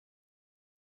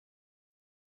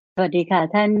สวัสดีค่ะ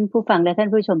ท่านผู้ฟังและท่าน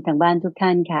ผู้ชมทางบ้านทุกท่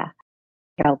านค่ะ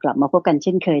เรากลับมาพบกันเ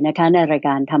ช่นเคยนะคะในรายก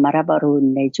ารธรรมรับอรุณ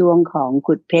ในช่วงของ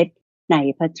ขุดเพชรใน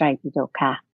พระไตรปิฎก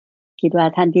ค่ะคิดว่า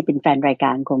ท่านที่เป็นแฟนรายก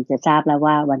ารคงจะทราบแล้ว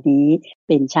ว่าวันนี้เ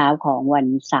ป็นเช้าของวัน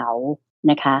เสาร์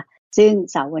นะคะซึ่ง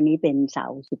เสาร์วันนี้เป็นเสา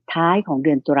ร์สุดท้ายของเ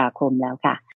ดือนตุลาคมแล้ว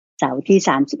ค่ะเสาร์ที่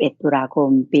31ตุลาคม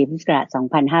ปีพุทธศักราช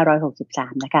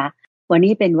2563นะคะวัน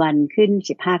นี้เป็นวันขึ้น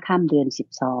15ค่ำเดือน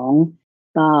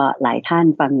12ก็หลายท่าน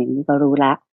ฟังอย่างนี้ก็รู้ล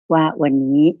ะว่าวัน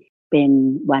นี้เป็น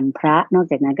วันพระนอก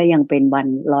จากนั้นก็ยังเป็นวัน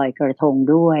ลอยกระทง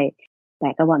ด้วยแต่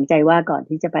ก็หวังใจว่าก่อน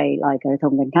ที่จะไปลอยกระท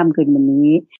งกันค่ำคืนวันนี้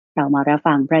เรามารับ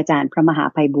ฟังพระอาจารย์พระมหา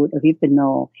ไพบูลย์อภิปุโน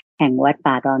แห่งวัด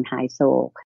ป่าดอนหายโศก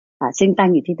ซึ่งตั้ง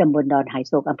อยู่ที่ตำบลดอนหาย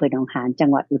โศกอำเภอหนองหานจัง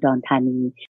หวัดอุดรธานี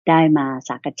ได้มา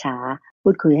สักษาพู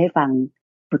ดคุยให้ฟัง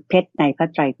ขุดเพชรในพระ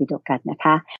ไตรปิฎกกันนะค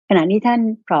ะขณะนี้ท่าน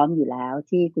พร้อมอยู่แล้ว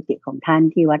ที่กุฏิของท่าน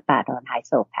ที่วัดป่าดอนหาย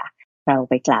โศกค่ะเรา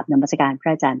ไปกราบนมัสการพร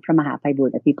ะอาจารย์พระมหาไพบูล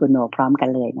ย์อภิปุโนพร้อมกัน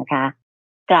เลยนะคะ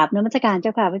กราบนมัสการเจ้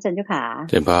าค่ะพระอาจารย์เจ้าค่ะ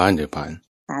เจริญพรเจริญพร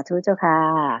สาธุเจ้าค่ะ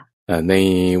ใน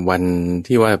วัน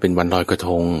ที่ว่าเป็นวันลอยกระท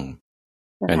ง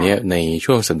อันนี้ใน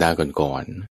ช่วงสัปดาห์ก่อน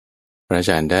ๆพระอา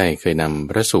จารย์ได้เคยนำ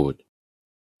พระสูตร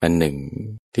อันหนึ่ง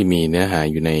ที่มีเนื้อหา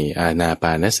อยู่ในอานาป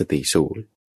านสติสูตร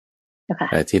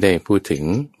ที่ได้พูดถึง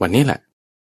วันนี้แหละ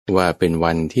ว่าเป็น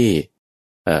วันที่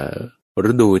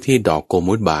ฤดูที่ดอกโก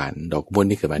มุตบานดอกโกมุต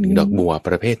นี่คือหมายถึงดอกบัวป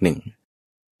ระเภทหนึ่ง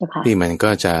ที่มันก็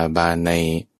จะบานใน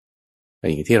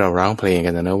อย่างที่เราร้องเพลงกั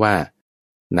นนะว่า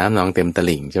น้ำนองเต็มต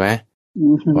ลิ่งใช่ไหม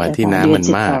วันที่น้ำมัน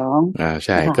มากใ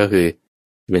ช่ก็คือ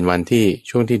เป็นวันที่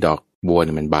ช่วงที่ดอกบัวเ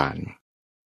นี่ยมันบาน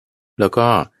แล้วก็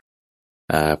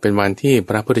เป็นวันที่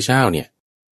พระพุทธเจ้าเนี่ย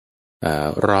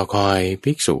รอคอย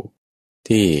ภิกษุ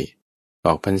ที่อ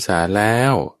อกพรรษาแล้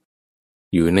ว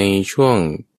อยู่ในช่วง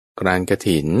กรานก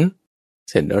ฐิน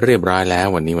เสร็จเรียบร้อยแล้ว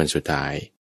วันนี้วันสุดท้าย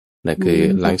นั่นคือ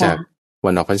หลังจากวั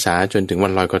นออกพรรษาจนถึงวั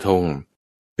นลอยกระทง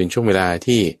เป็นช่วงเวลา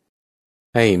ที่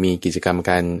ให้มีกิจกรรม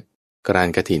การกราน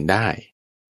กฐินได้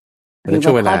ในช่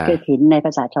วงเวลาทอดกฐินในภ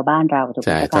าษาชาวบ้านเราถูกไห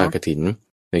มคะทอดกฐิน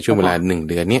ในช่วงเวลา1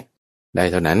 เดือนเนี้ยได้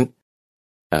เท่านั้น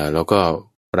แล้วก็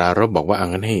ปรารภบอกว่า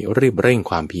งั้นให้รีบเร่ง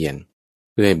ความเพียร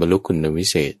เพื่อให้บรรลุคุณวิ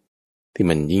เศษที่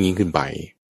มันยิ่งขึ้นไป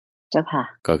เจ้าค่ะ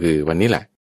ก็คือวันนี้แหละ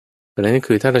เพราะฉะนั้น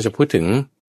คือถ้าเราจะพูดถึง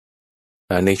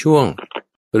ในช่วง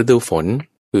ฤดูฝน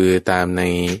คือตามใน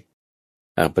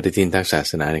ปฏิทินทางศา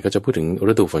สนาเนี่ยก็จะพูดถึง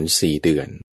ฤดูฝน4 เดือน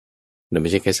ไม่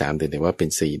ใช่แค่3 เดือนแต่ว่าเป็น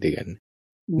4 เดือน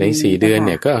ใน4 เดือนเ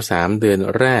นี่ยก็เอา3 เดือน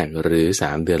แรกหรือ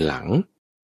3 เดือนหลัง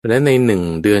เพราะฉะนั้นใน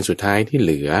1 เดือนสุดท้ายที่เ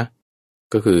หลือ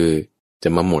ก็คือจะ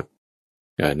มาหมด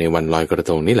ในวันลอยกระ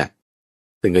ทงนี่แหละ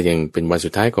ซึ่งก็ยังเป็นวันสุ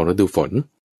ดท้ายของฤดูฝน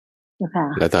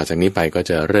แล้วต่อจากนี้ไปก็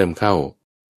จะเริ่มเข้า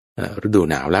ฤดู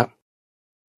หนาวแล้ว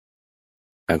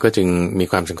ก็จึงมี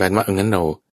ความสำคัญว่างั้นเรา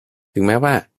ถึงแม้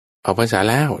ว่าออกพรรษา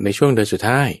แล้วในช่วงเดือนสุด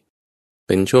ท้ายเ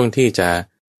ป็นช่วงที่จะ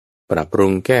ปรับปรุ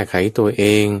งแก้ไขตัวเอ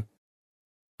ง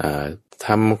ท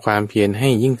ำความเพียรให้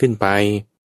ยิ่งขึ้นไป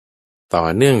ต่อ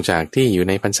เนื่องจากที่อยู่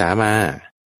ในพรรษามา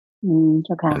เ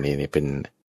จ้าค่ะอันนี้เป็น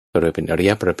ก็เลยเป็นอริ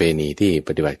ยประเพณีที่ป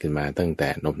ฏิบัติขึ้นมาตั้งแต่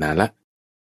นมนานละ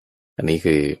อันนี้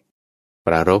คือป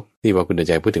รารภที่ว่าคุณเดิน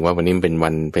ใจพูดถึงว่าวันนี้เป็นวั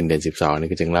นเป็นเดือน12นี่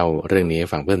ก็จึงเล่าเรื่องนี้ให้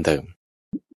ฟังเพิ่มเติม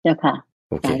เจ้าค่ะ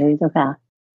โอเคเจ้าค่ะ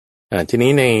ที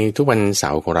นี้ในทุกวันเส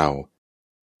าร์ของเรา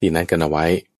ที่นัดกันเอาไว้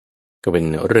ก็เป็น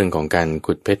เรื่องของการ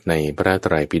ขุดเพชรในพระไต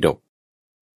รปิฎก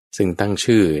ซึ่งตั้ง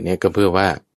ชื่อเนี่ยก็เพื่อว่า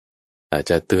อาจ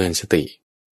จะเตือนสติ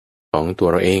ของตัว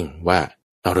เราเองว่า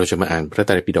เราจะมาอ่านพระไ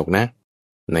ตรปิฎกนะ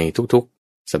ในทุก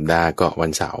ๆสัปดาห์ก็วั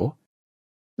นเสาร์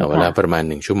แต่เวลาประมาณ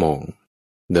1 ชั่วโมง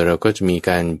โดยเราก็จะมี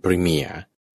การพรีเมียร์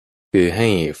คือให้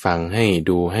ฟังให้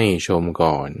ดูให้ชม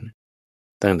ก่อน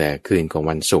ตั้งแต่คืนของ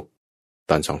วันศุกร์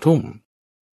ตอน20:00 น.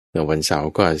ในวันเสาร์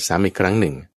ก็ซ้ำอีกครั้งห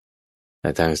นึ่ง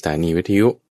ทางสถานีวิทยุ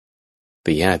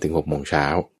 5:00 ถึง 6:00 น.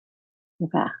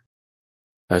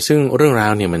ซึ่งเรื่องรา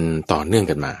วเนี่ยมันต่อเนื่อง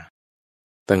กันมา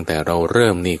ตั้งแต่เราเ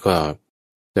ริ่มนี่ก็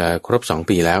จะครบ2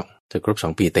 ปีแล้วจะครบ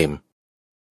2 ปีเต็ม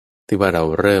ที่ว่าเรา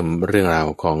เริ่มเรื่องราว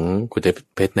ของขุด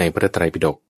เพชรในพระไตรปิฎ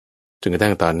กจนกระ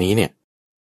ทั่งตอนนี้เนี่ย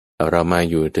เรามา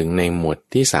อยู่ถึงในหมวด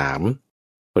ที่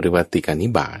3หรือว่าติกานิ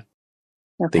บาต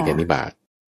ติกานิบาต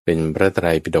เป็นพระไตร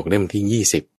ปิฎกเล่มที่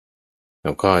20แ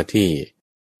ล้วก็ที่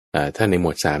ถ้าในหม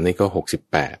วด3นี่ก็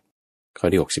68ข้อ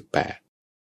ที่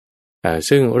68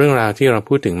ซึ่งเรื่องราวที่เรา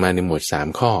พูดถึงมาในหมวด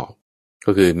3ข้อ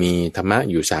ก็คือมีธรรมะ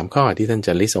อยู่3ข้อที่ท่านจ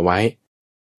ะลิสต์เอาไว้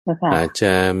อาจจ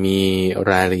ะมี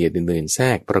รายละเอียดอื่นๆแทร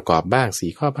กประกอบบ้าง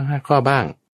4 ข้อบ้าง5 ข้อบ้าง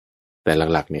แต่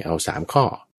หลักๆเนี่ยเอา3 ข้อ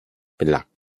เป็นหลัก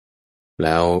แ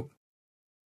ล้ว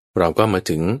เราก็มา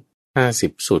ถึง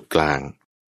50 สูตรกลาง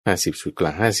50 สูตรกลา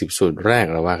ง50 สูตรแรก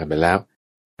เราว่ากันไปแล้ว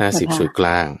50 สูตรกล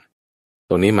าง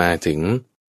ตรงนี้มาถึง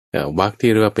วรรค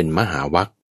ที่เรียกว่าเป็นมหาวรรค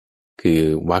คือ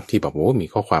วรรคที่แบบโอ้มี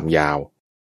ข้อความยาว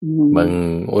อืบางม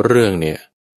เรื่องเนี่ย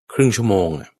ครึ่งชั่วโมง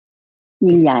อ่ะ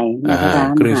ยิ่งใหญ่นะคะ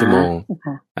ครึ่งมหาชั่วโมง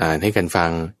ค่ะอ่านให้กันฟั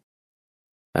ง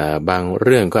บางเ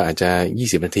รื่องก็อาจจะ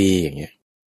20 นาทีอย่างเงี้ย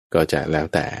ก็จะแล้ว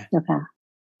แต่เจ้าค่ะ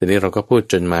ทีนี้เราก็พูด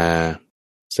จนมา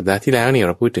สัปดาห์ที่แล้วเนี่ยเ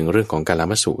ราพูดถึงเรื่องของกาลา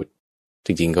มสูตรจ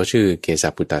ริงๆเขาชื่อเกสา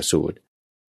ปุตตสูตร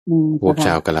พวกเ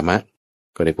จ้าค่ะชาวกาลามะ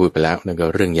ก็ได้พูดไปแล้วนั่นก็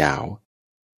เรื่องยาว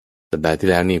สัปดาห์ที่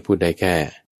แล้วนี่พูดได้แค่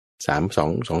3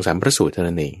 พระสูตรเท่า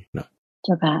นั้นเองเนาะเ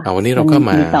จ้าค่ะเอาวันนี้เราก็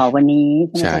มาต่อวันนี้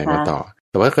ใช่ไหมใช่เจ้าค่ะมาต่อ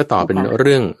แต่ว่าก็ต่อเป็นเจ้าค่ะเ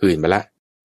รื่องอื่นไปละ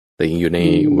แต่ยังอยู่ใน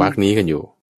วรรคนี้กันอยู่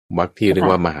วรรคที่เรียก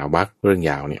ว่ามหาวรรคเรื่อง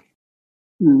ยาวเนี่ย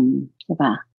เจ้า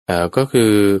ค่ะก็คื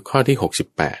อข้อที่68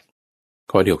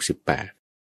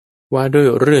ว่าด้วย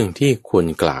เรื่องที่ควร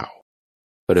กล่าว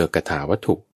เรือกถาวัต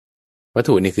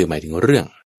ถุนี่คือหมายถึงเรื่อง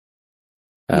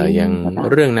อย่าง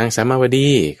เรื่องนางสามาวดี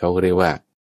เขาเรียกว่า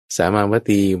สามาว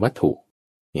ตีวัตถุ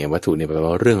เนี่ยวัตถุเนี่ยแปล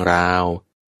ว่าเรื่องราว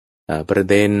ประ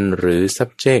เด็นหรือ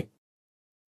subject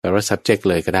แปลว่า subject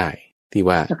เลยก็ได้ที่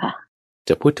ว่าจ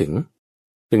ะพูดถึง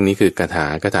ซึ่งนี้คือก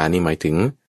ถานี่หมายถึง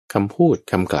คำพูด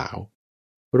คำกล่าว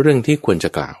เรื่องที่ควรจะ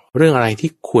กล่าวเรื่องอะไรที่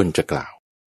ควรจะกล่าว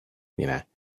นี่นะ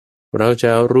เราจ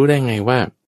ะรู้ได้ไงว่า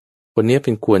คนนี้เ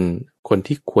ป็นคน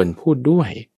ที่ควรพูดด้วย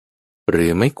หรื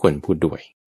อไม่ควรพูดด้วย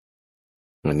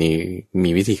อันนี้มี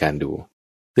วิธีการดู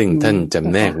ซึ่งท่านจ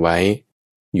ำแนกไว้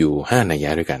อยู่5 นัยย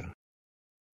ะด้วยกัน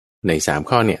ใน3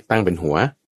 ข้อเนี่ยตั้งเป็นหัว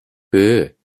คือ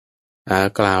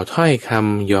กล่าวถ้อยค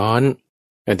ำย้อน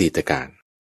อดีตการ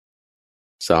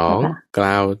 2. ก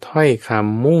ล่าวถ้อยค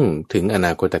ำมุ่งถึงอน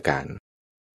าคตการ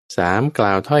 3. กล่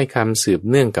าวถ้อยคำสืบ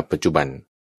เนื่องกับปัจจุบัน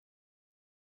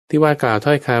ที่ว่ากล่าว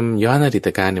ถ้อยคำย้อนอดีต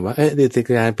การเนี่ยว่าอดีต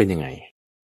การเป็นยังไง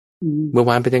เมื่อ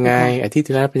วานเป็นยังไงอาทิตย์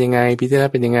ที่แล้วเป็นยังไงปีที่แล้ว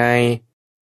เป็นยังไง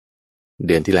เ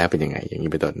ดือนที่แล้วเป็นยังไงอย่างนี้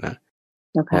เป็นต้นนะ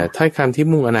ถ้อยคำที่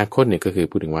มุ่งอนาคตเนี่ยก็คือ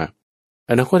พูดถึงว่า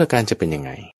อนาคตการจะเป็นยังไ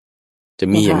งจะ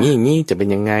มีอย่างนี้อย่างนี้จะเป็น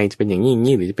ยังไงจะเป็นอย่างนี้อย่าง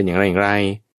นี้หรือจะเป็นอย่างไรอย่างไร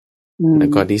แล้ว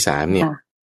ก็ที่3เนี่ย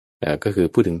ก็คือ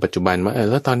พูดถึงปัจจุบันว่า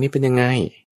แล้วตอนนี้เป็นยังไง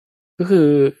ก็คือ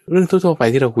เรื่องทั่วๆไป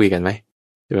ที่เราคุยกันไหม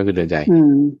ใช่ไหมคุณเดินใจ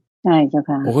ใช่เจ้า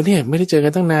ค่ะโอ้เนี่ยไม่ได้เจอกั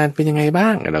นตั้งนานเป็นยังไงบ้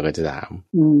างเราก็จะถาม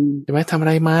ใช่ไหมทำอะไ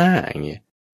รมาอย่างเงี้ย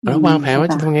แล้ววางแผนว่า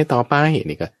จะทำไงต่อไป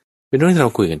นี่ก็เป็นเรื่องที่เรา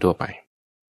คุยกันทั่วไป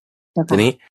ที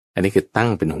นี้อันนี้คือตั้ง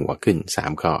เป็นหัวขึ้น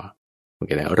3 ข้อโอเค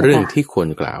แล้วเรื่องที่ควร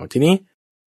กล่าวทีนี้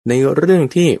ในเรื่อง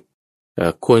ที่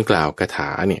ควรกล่าวคาถา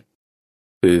เนี่ย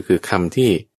คือคำที่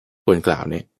ควรกล่าว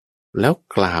เนี่ยแล้ว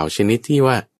กล่าวชนิดที่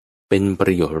ว่าเป็นปร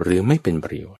ะโยชน์หรือไม่เป็นป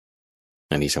ระโยชน์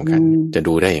อันนี้สำคัญจะ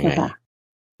ดูได้ยังไง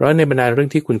เพราะในบรรดาเรื่อง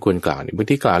ที่คุณควรกล่าวเนี่ยบาง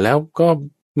ทีกล่าวแล้วก็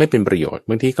ไม่เป็นประโยชน์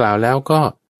บางทีกล่าวแล้วก็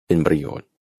เป็นประโยชน์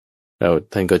แล้ว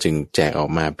ท่านก็จึงแจกออก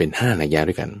มาเป็น5 นัยยะ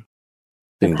ด้วยกัน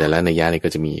ซึ่งแต่ละนัยยะนี่ก็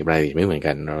จะมีรายละเอียดไม่เหมือน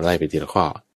กันเราไล่ไปทีละข้อ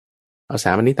เอา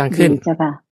3 อันนี้ตั้งขึ้น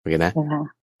โอเคนะ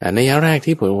นัยยะแรก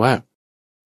ที่ผมว่า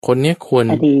คนนี้ควร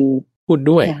พูด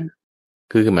ด้วย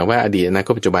คือหมายว่าอดีตอนาค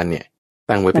ตปัจจุบันเนี่ย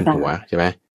ตั้งไว้เป็นหัวใช่ไหม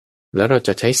แล้วเราจ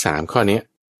ะใช้3 ข้อนี้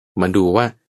มาดูว่า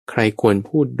ใครควร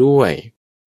พูดด้วย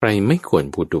ใครไม่ควร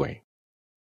พูดด้วย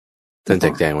ท่านแจ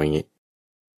กแจงไว้อย่างนี้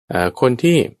คน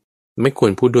ที่ไม่คว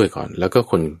รพูดด้วยก่อนแล้วก็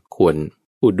คนควร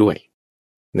พูดด้วย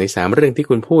ใน3 เรื่องที่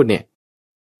คุณพูดเนี่ย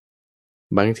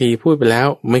บางทีพูดไปแล้ว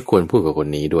ไม่ควรพูดกับคน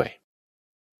นี้ด้วย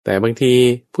แต่บางที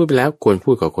พูดไปแล้วควร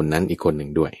พูดกับคนนั้นอีกคนหนึ่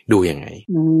งด้วยดูยังไง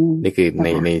นี่คือ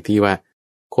ในที่ว่า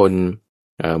คน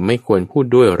ไม่ควรพูด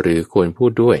ด้วยหรือควรพู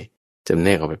ดด้วยจำแน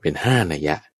กออกไปเป็น5 นัยย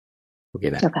ะโอเค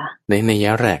นะในนัยย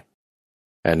ะแรก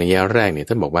นัยยะแรกเนี่ย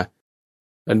ท่านบอกว่า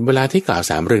เวลาที่กล่าว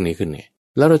3 เรื่องนี้ขึ้นเนี่ย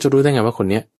แล้วเราจะรู้ได้ไงว่าคน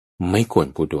เนี้ยไม่ควร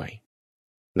พูดด้วย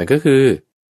นั่นก็คือ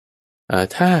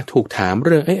ถ้าถูกถามเ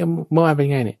รื่องเมื่อวานเป็น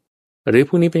ไงเนี่ยหรือพ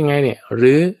รุ่งนี้เป็นไงเนี่ยห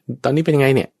รือตอนนี้เป็นไง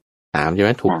เนี่ยถามใช่ไหม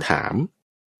ถูกถา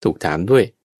มด้วย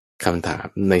คำถาม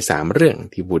ใน3 เรื่อง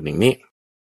ที่พูดอย่างนี้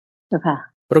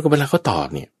ปรากฏเวลาเขาตอบ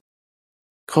เนี่ย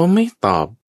เขาไม่ตอบ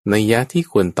นัยยะที่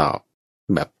ควรตอบ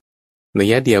แบบนัย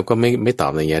ยะเดียวก็ไม่ตอ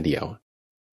บนัยยะเดียว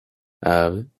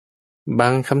บา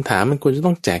งคำถามมันควรจะ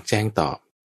ต้องแจกแจงตอบ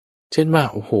เช่นว่า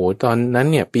โอ้โหตอนนั้น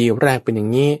เนี่ยปีแรกเป็นอย่า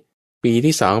งนี้ปี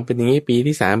ที่2เป็นอย่างนี้ปี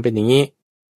ที่3เป็นอย่างนี้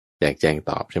แจกแจง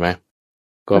ตอบใช่ไหม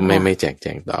ก็ไม่แจกแจ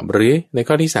งตอบหรือใน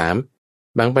ข้อที่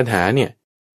3บางปัญหาเนี่ย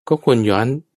ก็ควรย้อน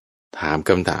ถาม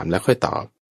คำถามแล้วค่อยตอบ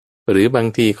หรือบาง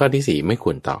ทีข้อที่4ไม่ค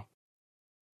วรตอบ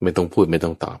ไม่ต้องพูดไม่ต้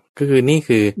องตอบก็คือนี่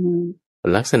คือ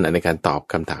ลักษณะในการตอบ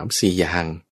คำถาม4 อย่าง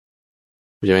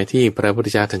ใช่ไหมที่พระพุทธ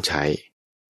เจ้าท่านใช้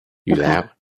อยู่แล้ว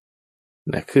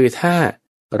นะคือถ้า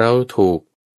เราถูก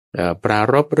ปรา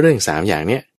รภเรื่อง3 อย่าง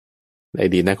เนี้ยในอ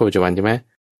ดีตนะปัจจุบันใช่ไหม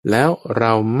แล้วเร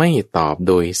าไม่ตอบ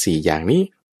โดย4 อย่างนี้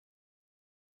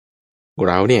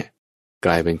เราเนี่ยก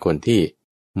ลายเป็นคนที่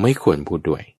ไม่ควรพูด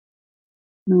ด้วย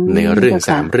ในเรื่อง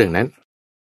3 เรื่องนั้น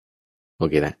โอ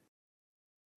เคนะ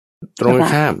ตรง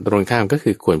ข้ามก็คื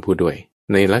อควรพูดด้วย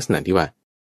ในลักษณะที่ว่า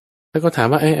ถ้าเขาถาม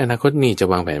ว่าอนาคตนี่จะ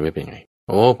วางแผนไว้เป็นไงโ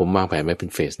อ้ผมวางแผนไว้เป็น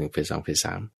เฟส 1เฟส 2เฟส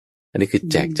 3อันนี้คือ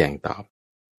แจกแจงตอบ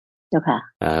เจ้าค่ะ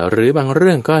หรือบางเ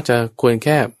รื่องก็จะควรแ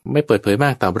ค่ไม่เปิดเผยมา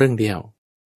กตอบเรื่องเดียว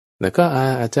แล้วก็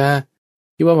อาจจะ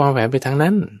คิดว่าวางแผนไปทาง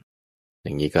นั้นอ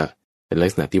ย่างนี้ก็เป็นลัก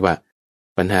ษณะที่ว่า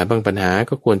ปัญหาบางปัญหา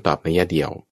ก็ควรตอบในแง่เดีย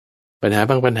วปัญหา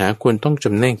บางปัญหาควรต้องจ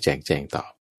ำแนกแจกแจงตอ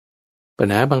บปัญ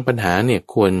หาบางปัญหาเนี่ย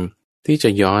ควรที่จะ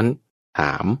ย้อนถ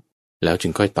ามแล้วจึ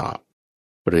งค่อยตอบ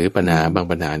หรือปัญหาบาง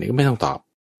ปัญหาเนี่ยก็ไม่ต้องตอบ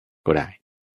ก็ได้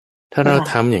ถ้าเรา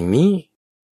ทำอย่างนี้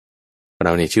เร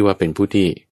าเนี่ยชื่อว่าเป็นผู้ที่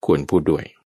ควรพูดด้วย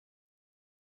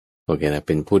โอเคนะเ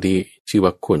ป็นผู้ที่ชื่อว่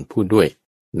าควรพูดด้วย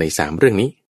ใน3เรื่องนี้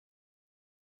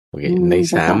โอเคใน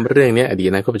3เรื่องนี้อดีต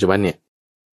อนาคตปัจจุบันเนี่ย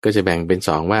ก็จะแบ่งเป็น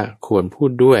2ว่าควรพู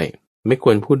ดด้วยไม่ค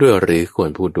วรพูดด้วยหรือควร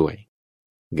พูดด้วย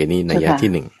โอเคนี่นัยยะที่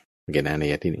1โอเคนะนัย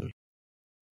ยะที่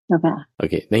1โอ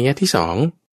เคนัยยะที่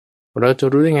2เราจะ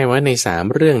รู้ได้ไงว่าใน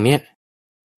3เรื่องเนี้ย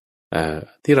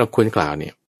ที่เราควรกล่าวเนี่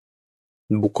ย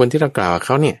บุคคลที่เรากล่าวเข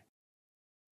าเนี่ย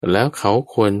แล้วเขา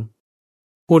ควร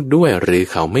พูดด้วยหรือ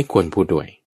เขาไม่ควรพูดด้วย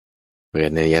ใ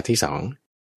นนัยยะที่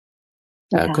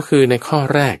2ก็คือในข้อ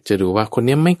แรกจะดูว่าคน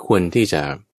นี้ไม่ควรที่จะ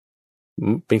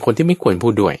เป็นคนที่ไม่ควรพู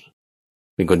ดด้วย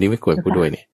เป็นคนที่ไม่ควรพูดด้วย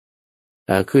เนี่ย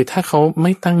คือถ้าเขาไ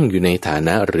ม่ตั้งอยู่ในฐาน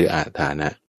ะหรืออาฐานะ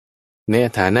ใน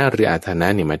ฐานะหรืออาฐานะ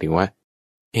เนี่ยหมายถึงว่า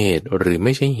เหตุหรือไ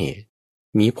ม่ใช่เหตุ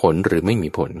มีผลหรือไม่มี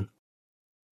ผล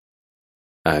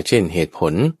เช่นเหตุผ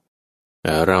ล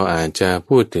เราอาจจะ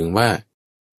พูดถึงว่า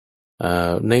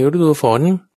ในฤดูฝน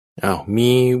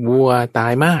มีวัวตา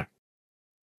ยมาก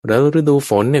แล้วฤดู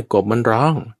ฝนเนี่ยกบมันร้อ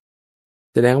ง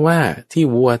แสดงว่าที่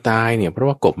วัวตายเนี่ยเพราะ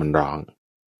ว่ากบมันร้อง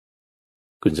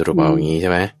คุณสรุปเอาอย่างนี้ใช่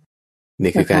ไหม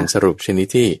นี่คือการสรุปชนิด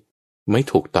ที่ไม่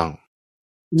ถูกต้อง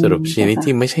สรุปชนิด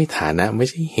ที่ไม่ใช่ฐานะไม่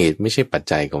ใช่เหตุไม่ใช่ปัจ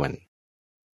จัยของมัน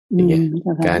อย่างเงี้ย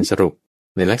การสรุป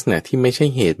ในลักษณะที่ไม่ใช่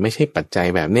เหตุไม่ใช่ปัจจัย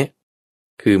แบบเนี้ย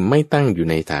คือไม่ตั้งอยู่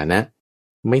ในฐานะ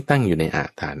ไม่ตั้งอยู่ในอา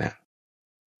ฐานะ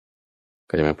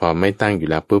ก็จะหมายพอไม่ตั้งอยู่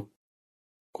แล้วปุ๊บ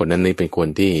คนนั้นนี่เป็นคน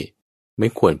ที่ไม่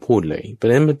ควรพูดเลยเพราะฉ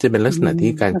ะนั้นมันจะเป็นลักษณะ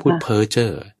ที่การพูดเพ้อเจ้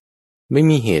อไม่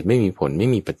มีเหตุไม่มีผลไม่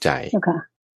มีปัจจัย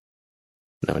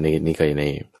นี่ก็ใน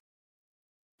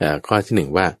ข้อที่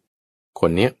1ว่าค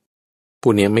นเนี้ย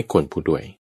ผู้นี้ไม่ควรพูดด้วย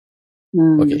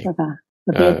โอเคเจ้าค่ะป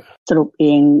ระเภทสรุปเอ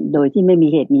งโดยที่ไม่มี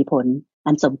เหตุมีผล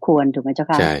อันสมควรถูกไหมเจ้า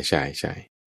ค่ะใช่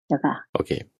เจ้าค่ะโอเ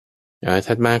ค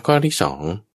ถัดมาข้อที่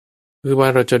2คือว่า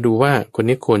เราจะดูว่าคน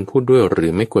นี้ควรพูดด้วยหรื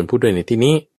อไม่ควรพูดด้วยในที่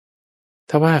นี้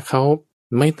ถ้าว่าเขา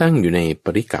ไม่ตั้งอยู่ในป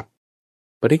ริกัป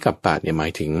ปะเนี่ยหมา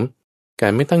ยถึงกา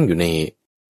รไม่ตั้งอยู่ใน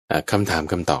คำถาม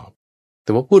คำตอบแ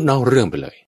ต่ว่าพูดนอกเรื่องไปเล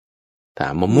ยถา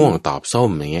มมะม่วงตอบส้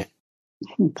มอย่างเงี้ย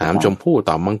ถามชมพู่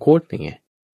ตอบมังคุดอย่างเงี้ย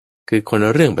คือคนล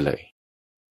ะเรื่องไปเลย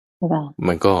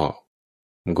มันก็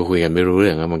คุยกันไม่รู้เ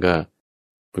รื่องแล้วมันก็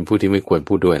เป็นผู้ที่ไม่ควร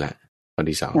พูดด้วยละข้อ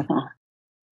ที่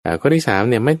2ข้อที่3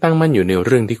เนี่ยไม่ตั้งมั่นอยู่ในเ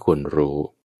รื่องที่ควรรู้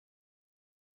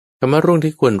คำว่าเรื่อง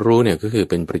ที่ควรรู้เนี่ยก็คือ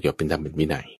เป็นประโยชน์เป็นธรรมเป็นวิ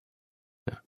นัย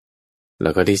แล้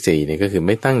วก็ที่4เนี่ยก็คือไ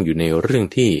ม่ตั้งอยู่ในเรื่อง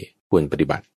ที่ควรปฏิ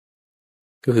บัติ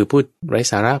ก็คือพูดไร้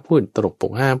สาระพูดตลกป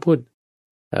กห้ามพูด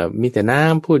มีแต่น้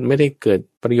ำพูดไม่ได้เกิด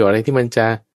ประโยชน์อะไรที่มันจะ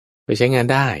ไปใช้งาน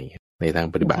ได้ในทาง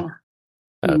ปฏิบัติ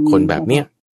คนแบบเนี้ย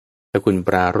ถ้าคุณป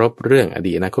รารภเรื่องอ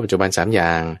ดีตอนาคตปัจจุบัน3อย่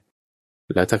าง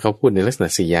แล้วถ้าเขาพูดในลักษณะ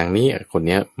4อย่างนี้คนเ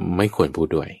นี้ยไม่ควรพูด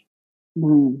ด้วย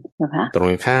ตร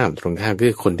งข้ามคื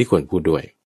อคนที่ควรพูดด้วย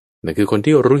นั่นคือคน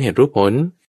ที่รู้เหตุรู้ผล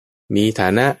มีฐา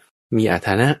นะมีอาฐ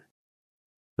านะ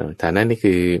ฐานะนี่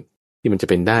คือที่มันจะ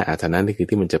เป็นได้อาฐานะนี่คือ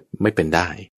ที่มันจะไม่เป็นได้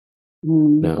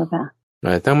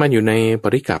ตั้งมันอยู่ในป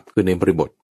ริกัปคือในบริบท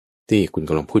ที่คุณก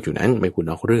ำลังพูดอยู่นั้นไม่พูด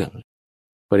นอกเรื่อง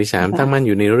ข้อที่3ตั้งมั่นอ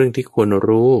ยู่ในเรื่องที่ควร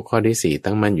รู้ข้อที่4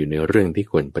ตั้งมั่นอยู่ในเรื่องที่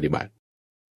ควรปฏิบัติ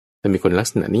ถ้ามีคนลัก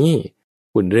ษณะนี้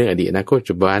พูดเรื่องอดีตอนาคตปัจ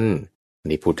จุบัน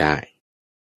นี่พูดได้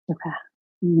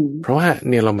เพราะว่า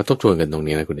เนี่ยเรามาทบทวนกันตรง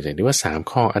นี้นะคุณใจที่ว่า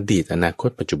3ข้ออดีตอนาคต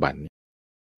ปัจจุบัน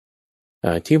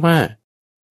ที่ว่า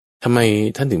ทำไม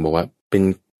ท่านถึงบอกว่าเป็น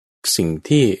สิ่ง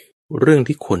ที่เรื่อง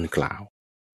ที่ควรกล่าว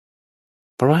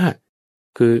เพราะว่า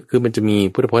คือมันจะมี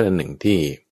พุทธพจน์อันหนึ่งที่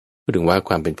พูดถึงว่าค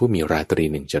วามเป็นผู้มีราตรี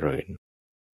หนึ่งเจริญ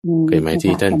เคยไหม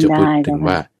ที่ท่านจะพูดถึง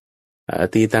ว่าอ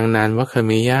ตีตังนานวัคเ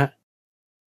มยะ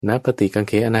นะปฏิกังเ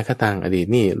ขอนาคตังอดีต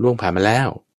นี่ล่วงผ่านมาแล้ว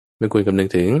ไม่ควรคำนึง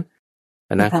ถึง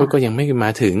อนาคตก็ยังไม่มา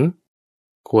ถึง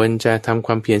ควรจะทำค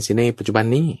วามเพียรสิในปัจจุบัน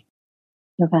นี้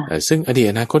ซึ่งอดีต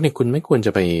อนาคตเนี่ยคุณไม่ควรจ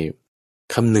ะไป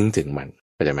คำนึงถึงมัน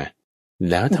เข้าใจไหม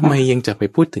แล้วทำไมยังจะไป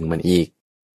พูดถึงมันอีก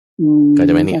ก็จ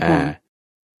ะไม่นี่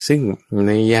ซึ่งใ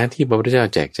นยะที่พระพุทธเจ้า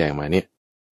แจกแจงมาเนี่ย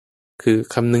คือ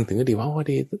คำนึงถึงอดีตว่าอ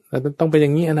ดีตเราต้องเป็นอย่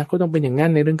างนี้อนาคตต้องเป็นอย่างนั้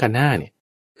นในเรื่องการหน้าเนี่ย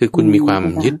คือคุณมีความ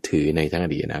ยึดถือในทั้งอ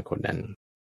ดีตอนาคตนั้น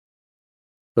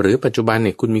หรือปัจจุบันเ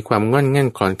นี่ยคุณมีความง่อนแง่น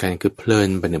คลอนแคลนคือเพลิน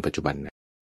ไปในปัจจุบันนะ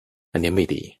อันนี้ไม่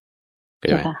ดีเข้าใ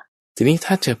จไหมทีนี้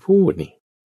ถ้าจะพูดนี่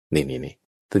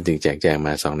ท่านจึงแจกแจงม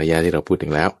า2นัยยะที่เราพูดถึ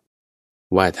งแล้ว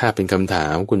ว่าถ้าเป็นคำถา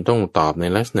มคุณต้องตอบใน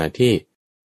ลักษณะที่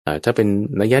ถ้าเป็น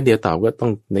นัยยะเดียวตอบก็ต้อ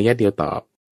งนัยยะเดียวตอบ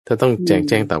ถ้าต้องแจก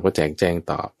แจงตอบก็แจกแจง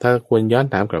ตอบถ้าควรย้อน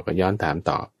ถามกลับก็ย้อนถาม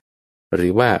ตอบหรื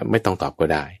อว่าไม่ต้องตอบก็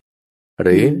ได้ห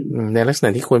รือในลักษณะ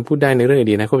ที่ควรพูดได้ในเรื่องอ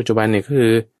ดีตนะปัจจุบันเนี่ยก็คื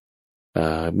อ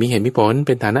มีเหตุมีผลเ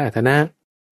ป็นฐานะอัตนะ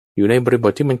อยู่ในบริบ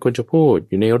ทที่มันควรจะพูด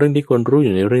อยู่ในเรื่องที่ควรรู้อ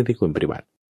ยู่ในเรื่องที่ควรปฏิบัติ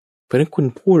เพราะฉะนั้นคุณ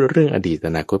พูดเรื่องอดีต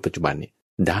อนาคตปัจจุบันเนี่ย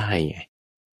ได้ไง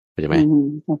เข้าใจไหม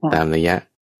ตามนัยยะ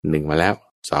1มาแล้ว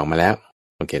2มาแล้ว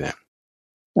โอเคนะ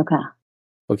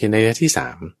โอเคนัยยะที่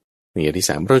3นัยยะที่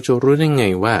3เราจะรู้ได้ไง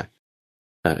ว่า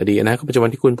อดีตอนาคตปัจจุบัน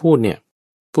ที่คุณพูดเนี่ย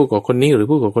พูดกับคนนี้หรือ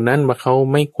พูดกับคนนั้นว่าเขา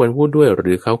ไม่ควรพูดด้วยห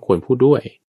รือเขาควรพูดด้วย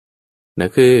นะ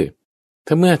คือ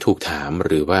ถ้าเมื่อถูกถามห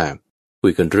รือว่าคุ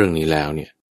ยกันเรื่องนี้แล้วเนี่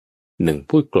ย1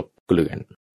พูดกลบเกลื่อน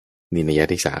นี่นัยยะ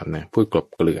ที่3นะพูดกลบ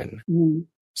เกลื่อน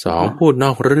2พูดน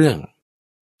อกเรื่อง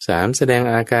3แสดง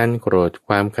อาการโกรธค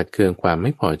วามขัดเคืองความไ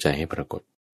ม่พอใจให้ปรากฏ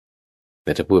แ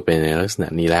ต่จะพูดไปในลักษณะ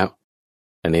นี้แล้ว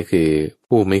อันนี้คือ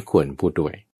ผู้ไม่ควรพูดด้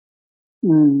วย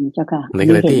เจ้าค่ะใน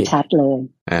ขณะที่ชัดเลย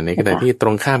ในขณะที่ตร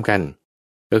งข้ามกัน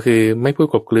ก็คือไม่พูด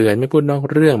กลบเกลื่อนไม่พูดนอก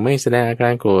เรื่องไม่แสดงอากา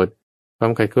รโกรธควา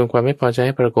มขัดเคืองความไม่พอใจใ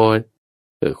ห้ปรากฏ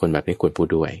คนแบบนี้ควรพูด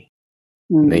ด้วย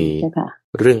ใน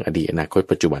เรื่องอดีตอนาคต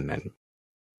ปัจจุบันนั้น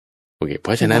โอเคเพ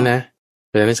ราะฉะนั้นนะเ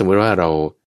พราะฉะนั้นสมมติว่าเรา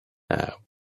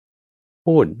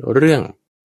พูดเรื่อง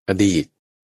อดีต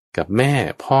กับแม่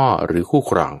พ่อหรือคู่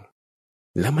ครอง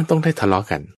แล้วมันต้องได้ทะเลาะ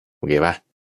กันโอเคป่ะ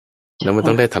แล้วมัน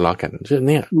ต้องได้ทะเลาะกันเรื่อง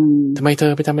เนี่ยทำไมเธ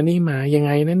อไปทำอันนี้มายังไ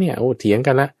งนะเนี่ยโอ้เถียง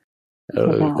กันละ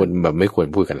คนแบบไม่ควร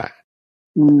พูดกันละ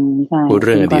พูดเ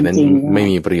รื่องอดีตนั้นไม่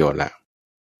มีประโยชน์ละ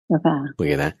โอเ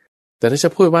คนะแต่ถ้าจะ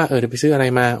พูดว่าเดี๋ยวไปซื้ออะไร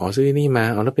มาซื้อนี่มา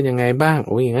แล้วเป็นยังไงบ้าง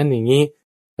โอ้ยอย่างนั้นอย่างนี้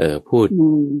พูด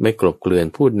ไม่กลบเกลื่อน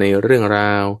พูดในเรื่องร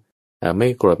าวไม่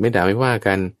โกรธไม่ด่าไม่ว่า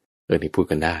กันนี่พูด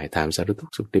กันได้ถามสารทุก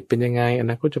ข์สุขดิบเป็นยังไงอ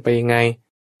นาคตจะไปยังไง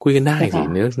คุยกันได้สิ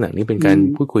ในลักษณะนี้เป็นการ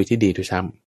พูดคุยที่ดีด้วยซ้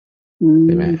ำใ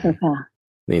ช่ไหม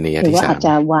ในระยะที่ 3อาจจ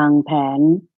ะวางแผน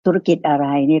ธุรกิจอะไร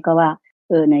นี่ก็ว่า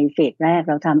ในเฟสแรก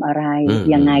เราทำอะไร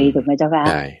ยังไงถูกไหมเจ้าค่ะ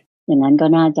อย่างนั้นก็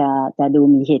น่าจะดู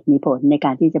มีเหตุมีผลในก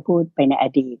ารที่จะพูดไปในอ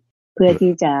ดีตเพื่อ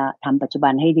ที่จะทำปัจจุบั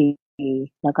นให้ดี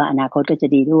แล้วก็อนาคตก็จะ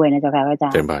ดีด้วยนะเจ้าค่ะอาจา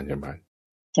รย์เจ้าบ้านเ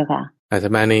จ้าค่ะอาจจะ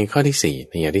มาในข้อที่4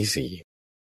ในระยะที่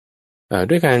4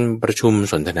ด้วยการประชุม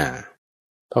สนทนา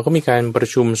พอก็มีการประ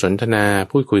ชุมสนทนา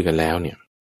พูดคุยกันแล้วเนี่ย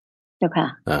เจ้าค่ะ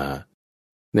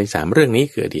ใน3เรื่องนี้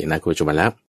คืออดีตอนาคตปัจจุบันแล้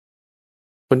ว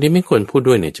คนที่ไม่ควรพูด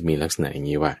ด้วยเนี่ยจะมีลักษณะอย่าง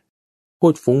นี้ว่าพู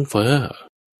ดฟุ้งเฟ้อ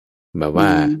แบบว่า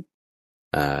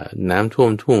น้ำท่ว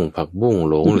มทุ่งผักบุ้ง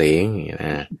หลงเหลงอย่างนี้น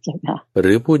ะห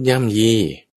รือพูดย่ำยี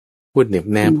พูดเหน็บ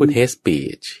แนมพูด hate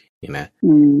speech นี่นะ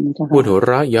พูดหัวเ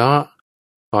ราะเยาะ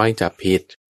คอยจับผิด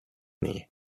นี่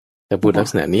แต่พูดลัก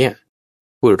ษณะนี้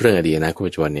พูดเรื่องอดีตอนาคต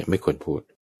ปัจจุบันเนี่ยไม่ควรพูด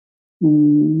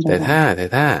แต่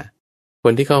ถ้าค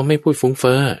นที่เขาไม่พูดฟุ้งเ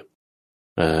ฟ้อ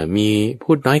มี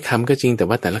พูดน้อยคำก็จริงแต่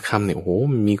ว่าแต่ละคำเนี่ยโอ้โห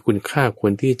มีคุณค่าคว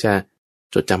รที่จะ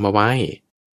จดจำเอาไว้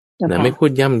นะไม่พูด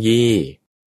ย่ำยี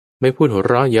ไม่พูดหัว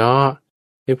เราะเยาะ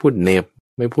ไม่พูดเหน็บ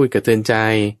ไม่พูดกระเตือนใจ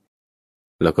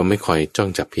แล้วก็ไม่คอยจ้อง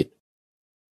จับผิด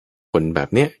คนแบบ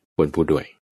เนี้ยควรพูดด้วย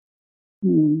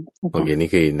โอเคนี่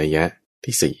คือนัยยะ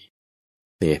ที่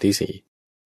4นัยยะที่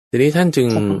4ทีนี้ท่านจึง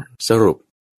สรุป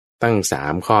ตั้ง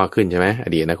3ข้อขึ้นใช่ไหมอ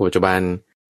ดีตอนาคตปัจจุบัน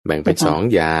แบ่งเป็น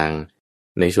2อย่าง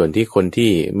ในส่วนที่คน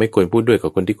ที่ไม่ควรพูดด้วยกั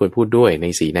บคนที่ควรพูดด้วยใน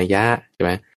4นัยยะใช่ไห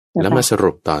มแล้วมาส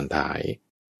รุปตอนท้าย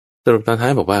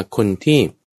บอกว่าคนที่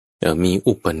มี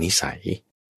อุปนิสัย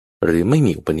หรือไม่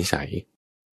มีอุปนิสัย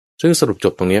ซึ่งสรุปจ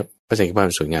บตรงนี้พระอาจารย์คิดว่า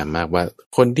สวยงามมากว่า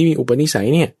คนที่มีอุปนิสัย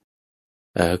เนี่ย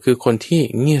คือคนที่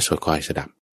เงี่ยโสดคอยสดับ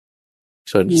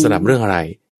เรื่องอะไร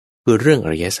คือเรื่องอ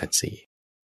ริยสัจสี่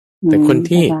แต่คน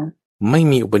ที่ไม่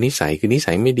มีอุปนิสัยคือนิ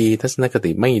สัยไม่ดีทัศนค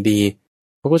ติไม่ดี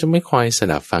เขาก็จะไม่คอยส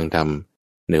ดับฟังธรรม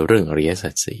ในเรื่องอริยสั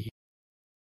จสี่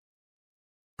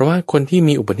เพราะว่าคนที่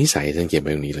มีอุปนิสัยสังเกตแบ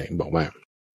บนี้เลยบอกว่า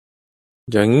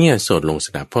จะเงี่ยโสดลงส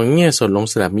ดับพอเงี่ยโสดลง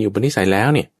สดับมีอุปนิสัยแล้ว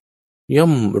เนี่ยย่อ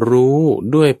มรู้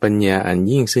ด้วยปัญญาอัน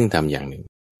ยิ่งซึ่งธรรมอย่างหนึ่ง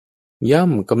ย่อ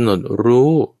มกำหนด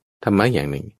รู้ธรรมะอย่าง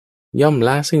หนึ่งย่อมล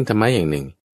ะซึ่งธรรมะอย่างหนึ่ง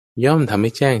ย่อมทำใ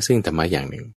ห้แจ้งซึ่งธรรมะอย่าง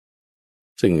หนึ่ง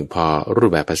ซึ่งพอรู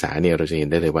ปแบบภาษาเนี่ยเราจะเห็น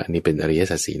ได้เลยว่านี่เป็นอริย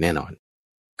สัจสี่แน่นอน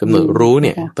กำหนดรู้เ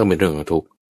นี่ยต้องเป็นเรื่องของทุกข์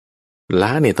ล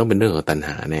ะเนี่ยต้องเป็นเรื่องของตัณห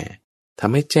าแน่ท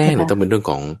ำให้แจ้งเนี่ยต้องเป็นเรื่อง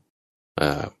ของ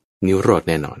นิโรธ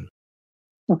แน่นอน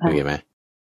เข้าใจไหม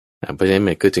เพราะฉะนั้น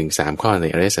มันก็ถึง3ข้อใน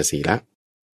อริยสัจสี่ละ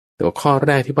แต่ว่าข้อแ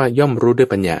รกที่ว่าย่อมรู้ด้วย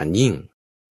ปัญญาอันยิ่ง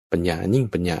ปัญญาอันยิ่ง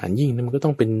นั่นมันก็ต้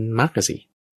องเป็นมรรคสิ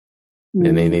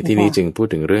ในที่นี้จึงพูด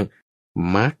ถึงเรื่อง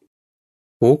มรรค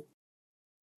ทุกข์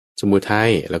สมุทั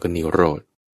ยแล้วก็นิโรธ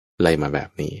ไล่มาแบบ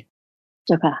นี้เ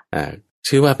จ้าค่ะ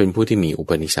ชื่อว่าเป็นผู้ที่มีอุ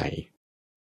ปนิสัย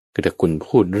คือถ้าคุณ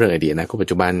พูดเรื่องอดีตอนาคตปัจ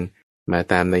จุบันมา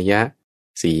ตามนัยยะ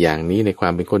สี่อย่างนี้ในควา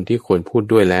มเป็นคนที่ควรพูด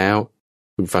ด้วยแล้ว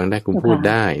คุณฟังได้คุณพูด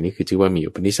ได้นี่คือชื่อว่ามี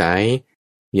อุปนิสัย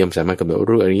ย่อมสามารถกำหนด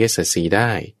รู้อริยสัจสี่ไ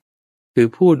ด้คือ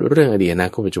พูดเรื่องอดีตอนา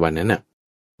คตปัจจุบันนั้นน่ะ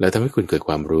แล้วทำให้คุณเกิดค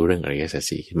วามรู้เรื่องอริยสัจ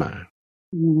สี่ขึ้นมา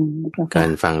การ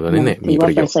ฟังตัวนั้นเนี่ยมีป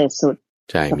ระโยชน์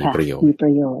ใช่มีประโยชน์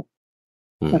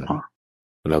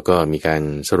แล้วก็มีการ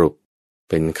สรุป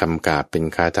เป็นคำกาบเป็น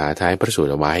คาถาท้ายพระสูต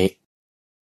รเอาไว้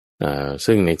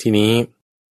ซึ่งในที่นี้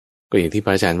ก็อย่างที่พ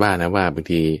ระอาจารย์ว่านะว่าบาง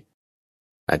ที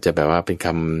อาจจะแบบว่าเป็นค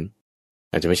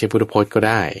ำอาจจะไม่ใช่พุทธพจน์ก็ไ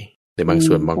ด้ในบาง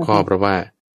ส่วนบางข้อเพราะว่า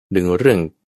ดึงเรื่อง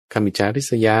คำอิจฉาริ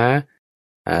ษยา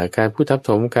การพูดทับถ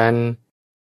มกัน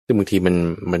ซึ่งบางทีมั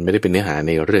นไม่ได้เป็นเนื้อหาใ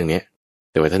นเรื่องนี้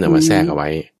แต่ว่าท่านเอามาแทรกเอาไว้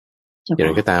อย่างไ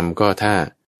รก็ตามก็ถ้า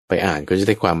ไปอ่านก็จะไ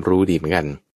ด้ความรู้ดีเหมือนกัน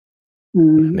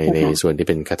ในส่วนที่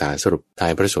เป็นคาถาสรุปท้า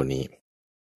ยพระสูตรนี้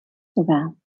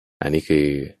อันนี้คือ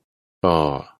ข้อ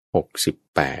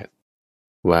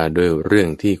68ว่าด้วยเรื่อง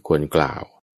ที่ควรกล่าว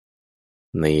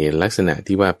ในลักษณะ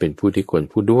ที่ว่าเป็นผู้ที่ควร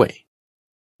พูดด้วย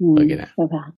โอเคนะ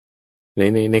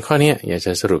ในข้อนี้อยากจ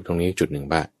ะสรุปตรงนี้จุดหนึ่ง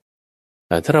ว่า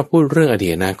ถ้าเราพูดเรื่องอดี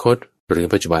ตอนาคตหรือ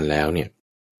ปัจจุบันแล้วเนี่ย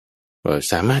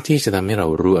สามารถที่จะทำให้เรา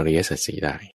รู้อริยสัจสี่ไ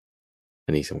ด้อั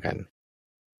นนี้สำคัญ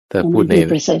ถ้าพูดใน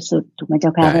ประเสริฐสุดถูกไหมเจ้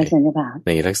าค่ะใ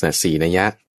นลักษณะสี่นัยยะ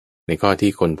ในข้อ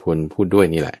ที่คนควรพูดด้วย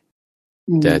นี่แหละ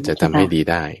จะทำให้ดี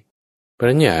ได้เพราะฉะ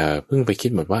นั้นอย่าเพิ่งไปคิ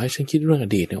ดหมดว่าฉันคิดเรื่องอ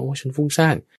ดีตเนี่ยโอ้ฉันฟุ้งซ่า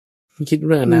นฉันคิดเ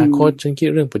รื่องอนาคตฉันคิด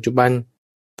เรื่องปัจจุบัน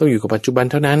ต้องอยู่กับปัจจุบัน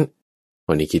เท่านั้น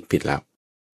วันนี้คิดผิดแล้ว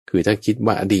คือถ้าคิด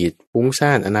ว่าอดีตฟุ้งซ่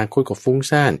านอนาคตก็ฟุ้ง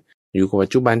ซ่านอยู่กับปั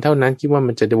จจุบันเท่านั้นคิดว่า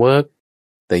มันจะเวิร์ก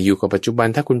แต่อยู่กับปัจจุบัน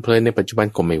ถ้าคุณเพลินในปัจจุบัน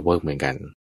ก็ไม่เวิร์กเหมือนกัน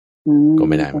ก็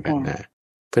ไม่ได้เหมือนกันนะ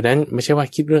เพราะฉะนั้นไม่ใช่ว่า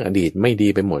คิดเรื่องอดีตไม่ดี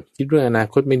ไปหมดคิดเรื่องอนา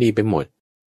คตไม่ดีไปหมด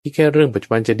ที่แค่เรื่องปัจจุ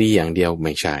บันจะดีอย่างเดียวไ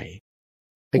ม่ใช่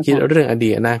ถ้าคิดเรื่องอดี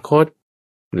ตอนาคต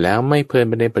แล้วไม่เพลิน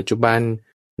ไปในปัจจุบัน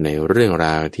ในเรื่องร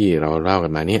าวที่เราเล่ากั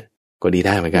นมาเนี่ยก็ดีไ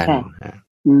ด้เหมือนกัน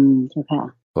เจ้าค่ะ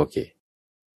โอเค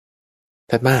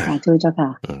ถัดมาเจ้าค่ะ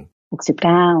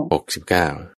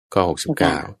69ข้อ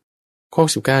69ข้อ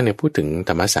69เนี่ยพูดถึงธ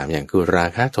รรมะ3อย่างคือรา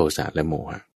คะโทสะและโม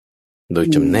หะโดย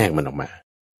จำแนกมันออกมา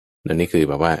แล้วนี่คือ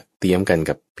แบบว่าเตรียมกัน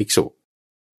กับภิกษุ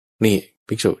นี่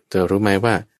ภิกษุเธอรู้ไหม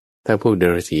ว่าถ้าพวกเด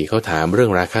รัจฉีเขาถามเรื่อ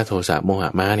งราคะโทสะโมหะ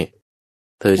มาเนี่ย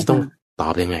เธอจะต้องตอ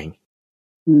บยังไง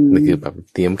นี่คือแบบ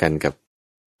เตรียมกันกับ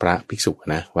พระภิกษุ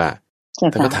นะว่า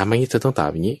ถ้าเขาถามมาอย่างนี้เธอต้องตอบ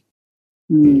อย่างนี้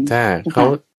ถ้าเขา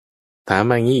ถาม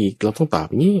มาอย่างนี้อีกเราต้องตอบ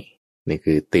อย่างนี้นี่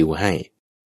คือติวให้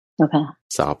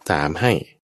สอบถามให้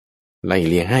ไล่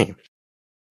เรียงให้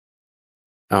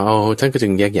เอาท่านก็จึ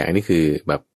งแยกแยะนี่คือ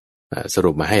แบบส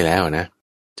รุปมาให้แล้วนะ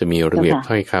จะมีระเบียบ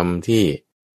ถ้อยคำที่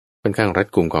ค่อนข้างรัด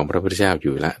กุมของพระพุทธเจ้าอ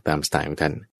ยู่ละตามสไตล์ของท่า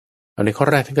นเอาในข้อ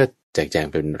แรกท่านก็แจกแจง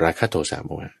เป็นราคะโทสะโ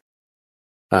มหะ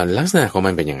ลักษณะของ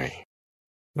มันเป็นยังไง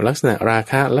ลักษณะรา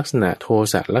คะลักษณะโท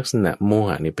สะลักษณะโมห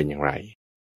ะนี่เป็นอย่างไร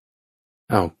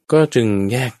ก็จึง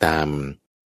แยกตาม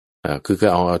คือ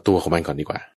เอาตัวของมันก่อนดี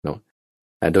กว่าเนาะ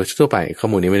โดยทั่วไปข้อ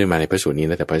มูลนี้ไม่ได้มาในพระสูตรนี้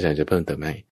นะแต่พระอาจารย์จะเพิ่มเติมใ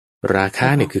ห้ราคะ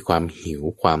เนี่ยคือความหิว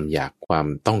ความอยากความ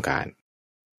ต้องการ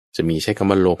จะมีใช้คำ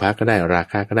ว่าโลภะก็ได้รา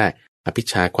คะก็ได้อภิ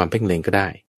ชาความเพ่งเล็งก็ได้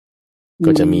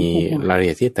ก็จะมีรายละเ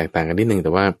อียดที่แตกต่างกันนิดนึงแ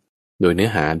ต่ว่าโดยเนื้อ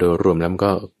หาโดยรวมแล้ว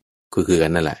ก็คือกั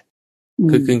นนั่นแหละ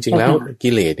คือจริงๆแล้วกิ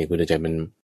เลสเนี่ยคุณใจมัน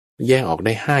แยกออกไ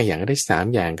ด้5อย่างก็ได้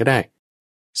3อย่างก็ได้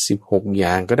16อ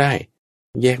ย่างก็ได้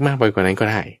แยกมากไปกว่านั้นก็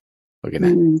ได้โอเคน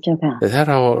ะแต่ถ้า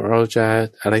เราจะ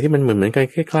อะไรที่มันเหมือนกัน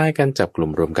คล้ายๆกันจับกลุ่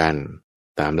มรวมกัน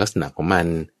ตามลักษณะของมัน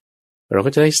เราก็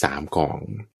จะได้3กอง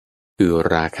คือ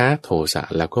ราคะโทสะ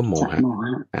แล้วก็โมหะ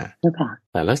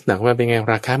ลักษณะของมันเป็นไง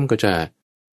ราคะมันก็จะ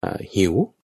หิว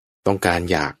ต้องการ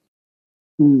อยาก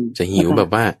จะหิวแบบ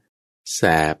ว่าแส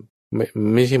บ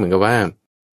ไม่ใช่เหมือนกับว่า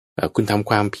คุณทำ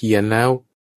ความเพียรแล้ว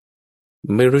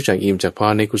ไม่รู้จักอิ่มจากพอ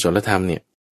ในกุศลธรรมเนี่ย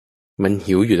มัน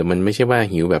หิวอยู่แต่มันไม่ใช่ว่า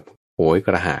หิวแบบโหยก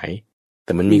ระหายแ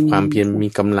ต่มันมีความเพียรมี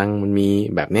กำลังมันมี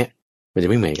แบบเนี้ยมันจะ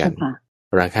ไม่เหมือนกัน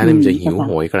ราคะเนี่ยมันจะหิวโ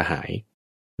หยกระหาย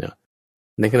เนาะ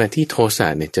ในขณะที่โทสะ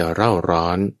เนี่ยจะเร่าร้อ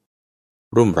น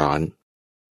รุ่มร้อน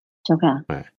เจ้าค่ะ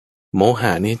โมห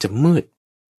ะนี่จะมืด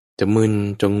จะมึน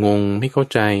จะงงไม่เข้า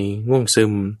ใจง่วงซึ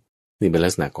มนี่เป็นลั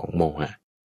กษณะของโมหะ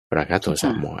ราคะโทสะ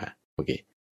โมหะโอเค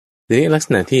ทีนี้ลักษ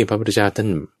ณะที่พระพุทธเจ้า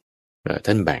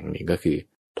ท่านแบ่งนี่ก็คือ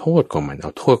โทษของมันเอ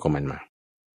าโทษของมันมา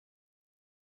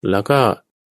แล้วก็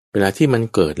เวลาที่มัน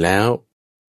เกิดแล้ว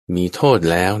มีโทษ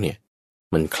แล้วเนี่ย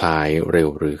มันคลายเร็ว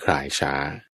หรือคลายช้า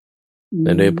แ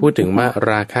ต่โดยพูดถึงว่า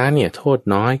ราคะเนี่ยโทษ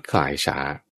น้อยคลายช้า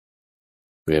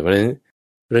เพราะฉะนั้น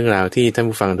เรื่องราวที่ท่าน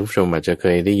ผู้ฟังทุกผู้ชมอาจจะเค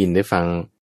ยได้ยินได้ฟัง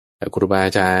ครูบาอ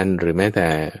าจารย์หรือแม้แต่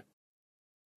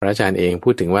พระอาจารย์เองพู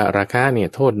ดถึงว่าราคะเนี่ย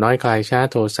โทษน้อยคลายช้า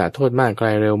โทสะโทษมากคล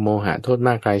ายเร็วโมหะโทษม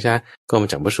ากคลายช้าก็มา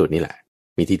จากพระสูตรนี่แหละ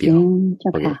มีทีเดียว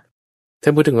โอเคถ้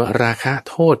าพูดถึงว่าราคะ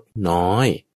โทษน้อย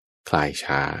คลาย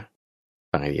ช้า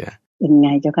ฟังให้ดีนะเป็นไง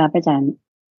เจ้าค่ะพระอาจารย์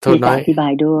โทษน้อยอธิบา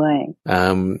ยด้วย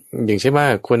อย่างเช่นว่า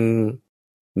คน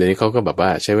เดี๋ยวนี้เขาก็แบบว่า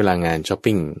ใช้เวลางานช้อป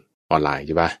ปิ้งออนไลน์ใ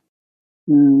ช่ปะ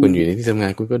คุณอยู่ในที่ทำงา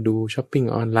นคุณก็ดูช้อปปิ้ง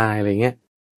ออนไลน์อะไรเงี้ย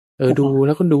ดูแ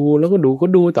ล้วก็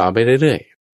ดูต่อไปเรื่อย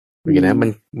ๆเหมือนกันนะ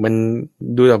มัน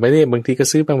ดูต่อไปเรื่อยบางทีก็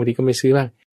ซื้อบ้างบางทีก็ไม่ซื้อบ้าง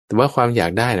แต่ว่าความอยา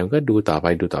กได้มันก็ดูต่อไป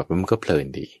มันก็เพลิน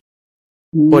ดี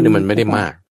พวกนี้มันไม่ได้มา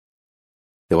ก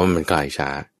แต่ว่ามันกลายช้า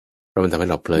เพราะมันทำให้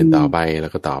เราเพลินต่อไปแล้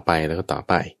วก็ต่อไปแล้วก็ต่อ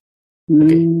ไปโอ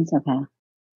เค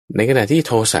ในขณะที่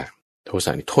โทสะ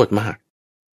นี่โทษมาก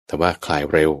แต่ว่าคลาย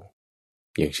เร็ว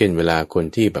อย่างเช่นเวลาคน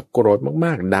ที่แบบโกรธม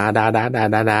ากๆด่า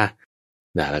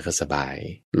แล้วก็สบาย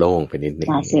โล่งไปนิดนึง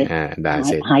ด่าเ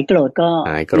สร็จหายโกรธก็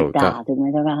ถูกไหม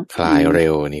เจ้าค่ะคลายเร็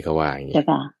วนี่เขาว่าอย่างนี้ใช่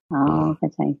ป่ะอ๋อเข้า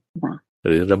ใจป่ะห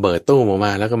รือระเบิดตู้มออกม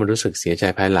าแล้วก็มันรู้สึกเสียใจ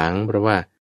ภายหลังเพราะว่า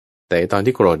แต่ตอน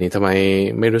ที่โกรธนี่ทำไม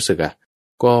ไม่รู้สึก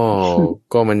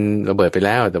ก็มันระเบิดไปแ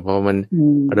ล้วแต่พอมัน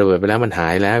ระเบิดไปแล้วมันหา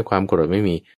ยแล้วความโกรธไม่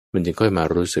มีมันจึงค่อยมา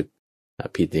รู้สึก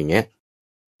ผิดอย่างเงี้ย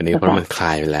อันนี้เพราะมันคล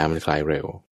ายไปแล้วมันคลายเร็ว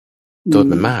โทษ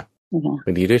มันมากบ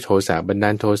างทีด้วยโทสะบันดา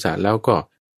ลโทสะแล้วก็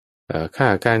ฆ่า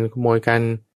กันขโมยกัน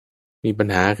มีปัญ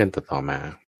หากันต่อมา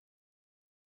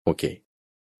โอเค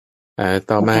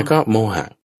ต่อมาก็โมห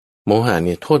ะเ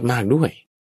นี่ยโทษมากด้วย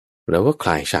แล้วก็ค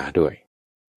ลายช้าด้วย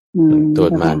โท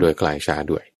ษมากด้วยคลายช้า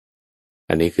ด้วย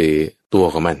อันนี้คือตัว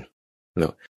ของมันเนา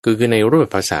ะคือในรูป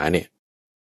ภาษาเนี่ย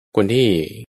คนที่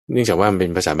เนื่องจากว่ามันเป็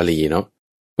นภาษาบาลีเนาะ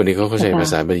คนที่เขาเข้าใจภา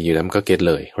ษาบาลีอยู่แล้วมันก็เก็ต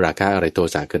เลยราคะอะไรโท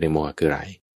สะคือในโมหะคืออะไร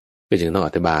ก็จึงต้องอ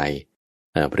ธิบาย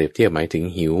เปรียบเทียบหมายถึง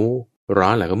หิวร้อ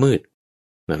นแล้วก็มืด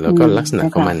แล้วก็ลักษณะ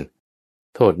ของมัน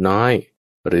โทษน้อย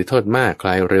หรือโทษมากคล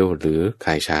ายเร็วหรือค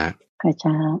ลายช้าเ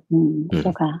จ้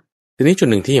าค่ะทีนี้จุด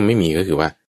หนึ่งที่ยังไม่มีก็คือว่า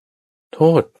โท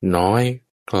ษน้อย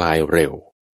คลายเร็ว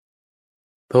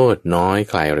โทษน้อย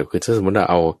คลายเร็วคือถ้าสมมติเรา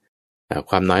เอา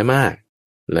ความน้อยมาก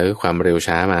แล้วความเร็ว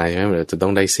ช้ามาใช่ไหมเราจะต้อ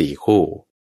งได้4คู่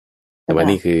แต่ว่า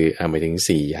นี่คือหมายถึง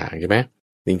4อย่างใช่ไหม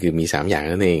นี่คือมี3อย่าง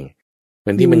นั่นเอง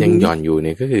มันที่มันยังหย่อนอยู่เ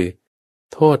นี่ยก็คือ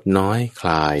โทษน้อยค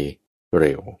ลายเ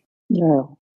ร็ว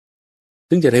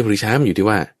ซึ่งจะได้หรือช้ามันอยู่ที่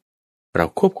ว่าเรา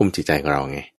ควบคุมจิตใจของเรา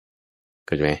ไงเ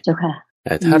ข้าใจไหมเจ้าค่ะแ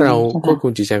ต่ถ้าเราควบคุ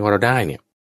มจิตใจของเราได้เนี่ย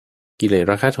กิเลส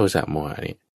ราคะโทสะโมหะเ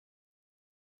นี่ย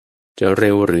จะเ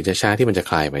ร็วหรือจะช้าที่มันจะ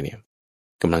คลายไปเนี่ย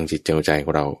กำลังจิตใจข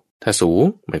องเราถ้าสูง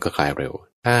มันก็คลายเร็ว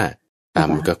ถ้าต่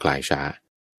ำมันก็คลายช้า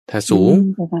ถ้าสูง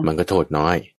มันก็โทษน้อ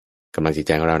ยกำลังจิตใ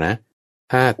จของเรานะ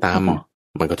ถ้าต่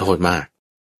ำมันก็โทษมาก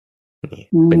นี่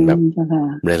เป็นแบบ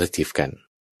relative กัน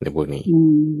ในพวกนี้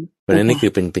เพราะฉะนั้นนี่คื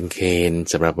อเป็นเคน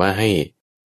สำหรับว่าให้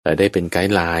ได้เป็นไก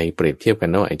ด์ไลน์เปรียบเทียบกัน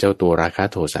ว่าไอ้เจ้าตัวราคะ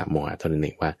โทสะโมหะเท่านั้นเอ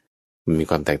งว่ามันมี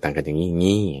ความแตกต่างกันอย่างนี้อย่างเ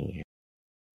งี้ย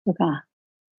ค่ะ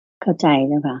เข้าใจ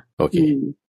แล้วค่ะโอเค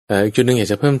อีกจุดหนึ่งอยาก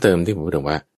จะเพิ่มเติมที่ผมพูดถึง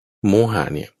ว่าโมหะ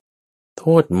เนี่ยโท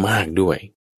ษมากด้วย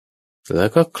แล้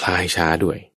วก็คลายช้า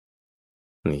ด้วย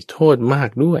นี่โทษมาก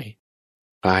ด้วย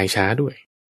คลายช้าด้วย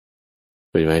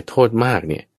เป็นไหมโทษมาก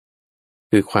เนี่ย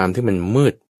คือความที่มันมื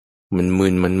ดมันมึ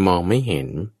นมันมองไม่เห็น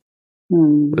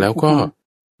แล้วก็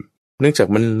เนื่องจาก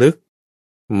มันลึก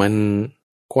มัน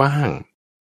กว้าง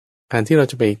การที่เรา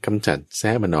จะไปกำจัดแซ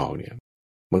ะมันออกเนี่ย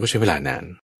มันก็ใช้เวลานาน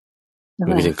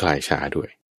มันก็จึงคลายช้าด้วย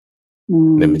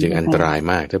แต่มันจึงอันตราย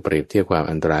มากถ้าเปรียบเทียบความ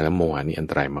อันตรายและโมหะนี่อัน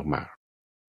ตรายมาก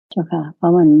ๆเจ้าค่ะเพรา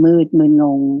ะมันมืดมึนง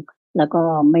งแล้วก็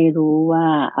ไม่รู้ว่า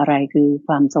อะไรคือค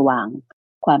วามสว่าง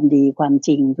ความดีความจ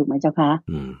ริงถูกไหมเจ้าคะ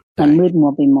มันมืดมั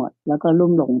วไปหมดแล้วก็ลุ่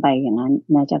มหลงไปอย่างนั้น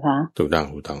นะเจ้าคะถูกต้อง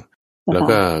แล้ว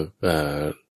ก็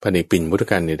พระเดชปิ่นพุทธ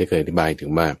กันเนี่ยได้เคยอธิบายถึ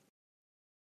งว่า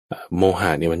โมห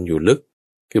ะเนี่ยมันอยู่ลึก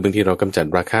คือบางทีเรากำจัด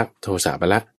ราคะโทสะไป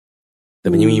ละแต่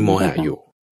มันยังมีโมหะอยู่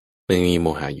มันยังมีโม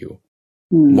หะอยู่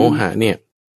โมหะเนี่ย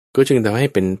ก็จึงทำให้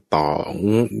เป็นต่อ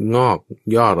งอก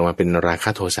ยอดออกมาเป็นราคะ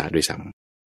โทสะด้วยซ้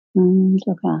ำเ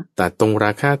จ้าค่ะตัดตรงร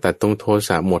าคะตัดตรงโทส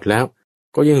ะหมดแล้ว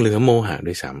ก็ยังเหลือโมหะ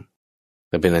ด้วยซ้ำ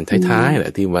แต่เป็นอันท้ายๆแหล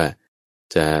ะที่ว่า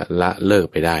จะละเลิก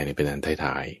ไปได้เนี่ยเป็นอัน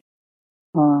ท้าย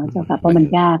ๆอ๋อเจ้าค่ะเพราะมัน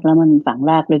ยากแล้วมันฝัง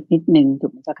รากลึกนิดนึงถู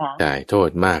กไหมเจ้าค่ะใช่โทษ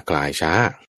มากกลายช้า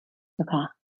เจ้าค่ะ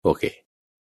โอเค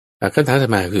คำถามถัด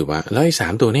มาคือว่าแล้วไอ้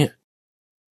3ตัวเนี่ย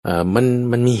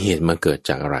มันมีเหตุมาเกิด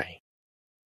จากอะไร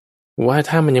ว่า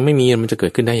ถ้ามันยังไม่มีมันจะเกิ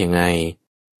ดขึ้นได้ยังไง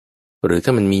หรือถ้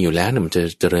ามันมีอยู่แล้วเนี่ยมันจะ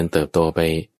เจริญเติบโตไป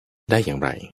ได้อย่างไร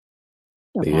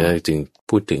หรือจึง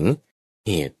พูดถึง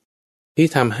เหตุที่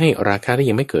ทำให้ราคาที่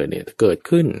ยังไม่เกิดเนี่ยเกิด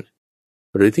ขึ้น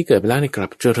หรือที่เกิดไปแล้วเนี่ยกลั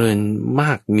บเจริญม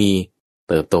ากมี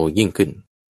เติบโตยิ่งขึ้น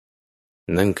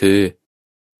นั่นคือ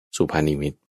สุภานิมิ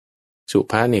ต สุ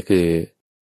ภาเนี่ยคือ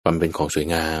ความเป็นของสวย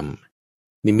งาม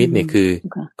นิมิตเนี่ยคือ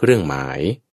เครื่องหมาย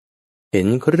เห็น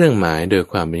เครื่องหมายโดย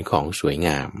ความเป็นของสวยง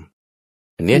าม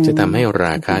อันนี้จะทำให้ร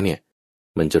าคะเนี่ย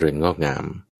มันเจริญงอกงาม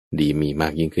ดีมีมา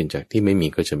กยิ่งขึ้นจากที่ไม่มี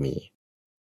ก็จะมี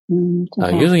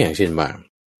ยกตัวอย่างเช่นว่า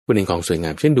คุณเห็นของสวยงา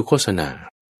มเช่นดูโฆษณา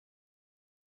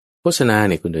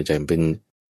เนี่ยคุณเดินใจเป็น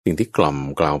สิ่งที่กล่อม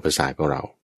กล่าวประสาทของเรา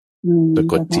สะ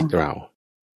กดจิตเรา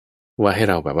ว่าให้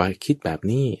เราแบบว่าคิดแบบ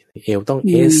นี้เอวต้อง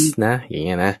เอสนะอย่างเ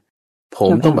งี้ยนะผ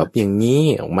มต้องแบบอย่างนี้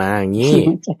ออกมาอย่างนี้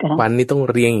ฟันนี่ต้อง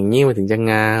เรียงอย่างนี้มันถึงจะ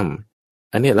งาม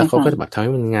อันนี้แล้วเขาก็จะแบบทำใ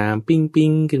ห้มันงามปิ้งปิ้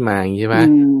งขึ้นมาอย่างนี้ใช่ไหม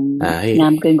ให้ง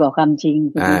ามเกินกว่าความจริง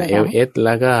เอลเอสแ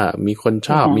ล้วก็มีคนช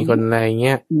อบมีคนอะไรเ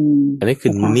งี้ยอันนี้คื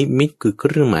อนิมิตคือเค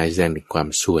รื่องหมายแสดงถึงความ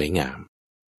สวยงาม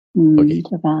โอเค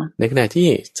ในขณะที่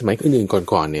สมัยอื่น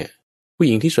ๆก่อนๆเนี่ยผู้ห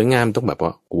ญิงที่สวยงามต้องแบบว่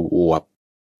าอวบ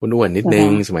อ้วนนิดนึง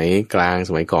สมัยกลาง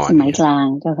สมัยก่อนสมัยกลาง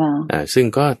เจ้าค่ะซึ่ง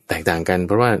ก็แตกต่างกันเ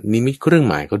พราะว่านิมิตเครื่อง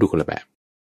หมายเขาดูคนละแบบ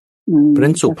เพราะฉะ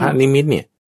นั้นสุภาพนิมิตเนี่ย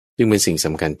จึงเป็นสิ่งส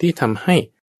ำคัญที่ทำให้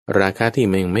ราคาที่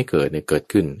มันยังไม่เกิดเนี่ยเกิด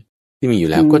ขึ้นที่มีอยู่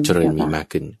แล้วก็เจริญมีมาก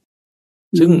ขึ้น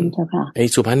ซึ่งไอ้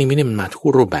สุภาพนิมิตเนี่ยมันมาทุก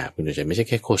รูปแบบคุณผู้ชมไม่ใช่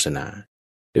แค่โฆษณา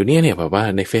เดี๋ยวนี้เนี่ยแบบว่า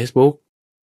ใน Facebook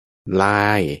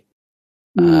Line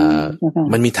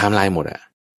มันมีไทม์ไลน์หมดอ่ะ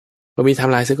พอมีไท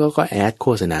ม์ไลน์ซึ่งก็แอดโฆ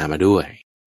ษณามาด้วย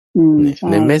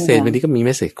ในเมสเซจบางทีก็มีเม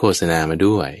สเซจโฆษณามา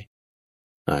ด้วย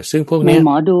ซึ่งพวกนี้ห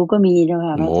มอดูก็มีนะค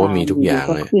ะหมอมีทุกอย่าง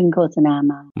เลยขึ้นโฆษณา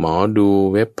มาหมอดู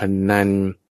เว็บพนัน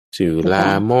สื่อลา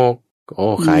มก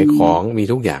ขายของมี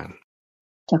ทุกอย่าง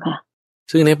เจ้าค่ะ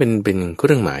ซึ่งนี่เป็นเค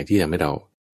รื่องหมายที่ทำให้เรา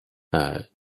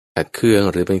ขัดเคือง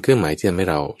หรือเป็นเครื่องหมายที่ทำให้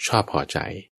เราชอบพอใจ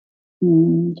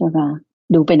เจ้าค่ะ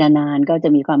ดูไปนานๆก็จะ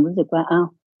มีความรู้สึกว่าอ้าว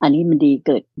อันนี้มันดีเ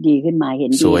กิดดีขึ้นมาเห็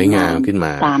นสวยงามขึ้นม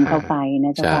าตามเข้าไปน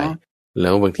ะเจ้าค่ะแล้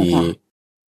วบางที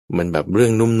มันแบบเรื่อ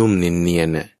งนุ่มๆเนียน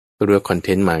ๆเนี่ยเรียกคอนเท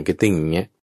นต์มาร์เก็ตติ้งอย่างเงี้ย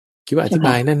คิดว่าอธิบ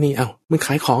ายนั่นนี่มันข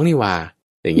ายของนี่ว่า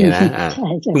อย่างเงี้ยนะ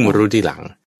เพิ่งมารู้ทีหลัง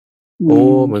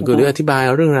มันก็เรื่องอธิบาย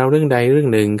เรื่องราวเรื่องใดเรื่อง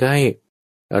หนึ่งก็ให้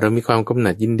เรามีความกำห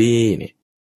นัดยินดีเนี่ย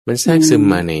มันแทรกซึม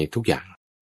มาในทุกอย่าง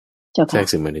แทรก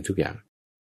ซึมมาในทุกอย่าง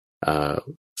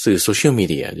สื่อโซเชียลมี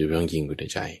เดียอยู่บางยิงกุศล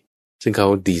ใจซึ่งเขา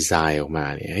ดีไซน์ออกมา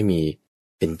เนี่ยให้มี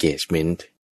engagement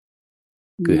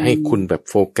คือให้คุณแบบ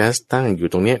โฟกัสตั้งอยู่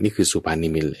ตรงเนี้ยนี่คือสุภาพนิ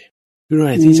มิตเลยเรื่องอะ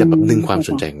ไรที่จะแบบดึงความส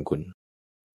นใจของคุณ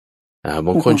บ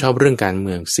างคนชอบเรื่องการเ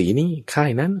มืองสีนี้ค่าย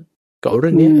นั้นก็เอาเรื่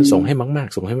องนี้ส่งให้มาก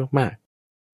ๆส่งให้มาก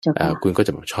ๆคุณก็จ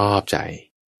ะแบบชอบใจ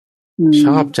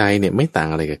เนี่ยไม่ต่าง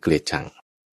อะไรกับเกลียดชัง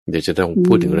เดี๋ยวจะต้อง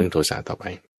พูดถึงเรื่องโทสะต่อไป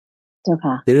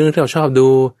ในเรื่องที่เราชอบดู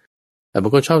บา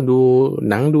งคนชอบดู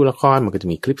หนังดูละครมันก็จะ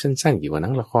มีคลิปสั้นๆเกี่ยวกับหนั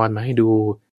งละครมาให้ดู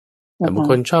บาง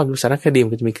คนชอบดูสารคดีมั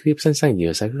นก็จะมีคลิปสั้นๆเกี่ยว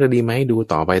กับสารคดีมาให้ดู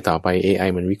ต่อไป AI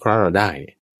มันวิเคราะห์เราได้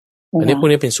อันนี้พวก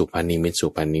นี้เป็นสุภาพนิมิต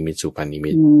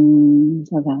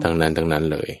ทั้งนั้น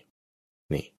เลย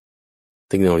นี่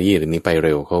เทคโนโลยีเดี๋ยวนี้ไปเ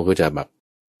ร็วเขาก็จะแบบ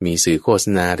มีสื่อโฆษ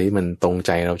ณาที่มันตรงใ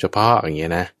จเราเฉพาะอย่างเงี้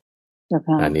ยนะ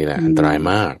อันนี้แหละอันตราย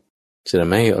มากจะท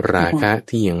ำให้ราคะ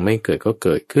ที่ยังไม่เกิดก็เ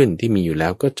กิดขึ้นที่มีอยู่แล้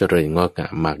วก็เจริญงอกงา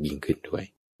มมากยิ่งขึ้นด้วย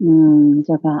เ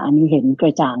จ้าค่ะอันนี้เห็นกร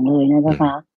ะจ่างเลยนะเจ้า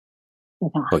ค่ะ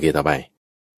โอเคต่อไป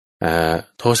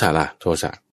โทสะล่ะโท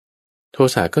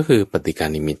สะก็คือปฏิการ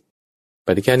นิมิต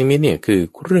เนี่ยคือ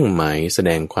เรื่องหมายแสด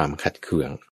งความขัดเคือง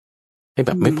ให้แ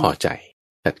บบไม่พอใจ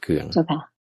ขัดเคือง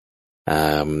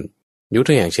ยก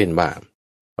ตัวอย่างเช่นว่า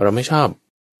เราไม่ชอบ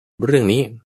เรื่องนี้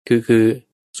คือ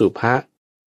สุภา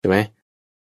ใช่ไหม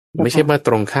ไม่ใช่ว่าต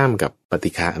รงข้ามกับป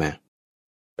ฏิฆะนะ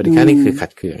ปฏิฆะนี่คือขั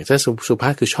ดเคืองถ้าสุภา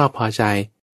คือชอบพอใจ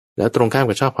แล้วตรงข้าม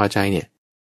กับชอบพอใจเนี่ย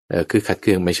คือขัดเ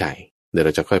คืองไม่ใช่เดี๋ยวเร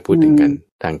าจะค่อยพูดถึงกัน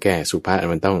ทางแก้สุภา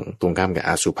มันต้องตรงข้ามกับ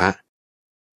อสุภะ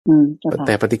แ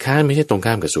ต่ปฏิฆะไม่ใช่ตรง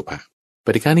ข้ามกับสุภาป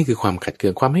ฏิฆะนี่คือความขัดเคื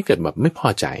องความให้เกิดแบบไม่พอ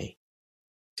ใจ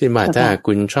เช่นว่าถ้า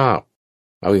คุณชอบ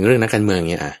เอาอย่างเรื่องนักการเมือง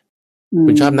เนี่ย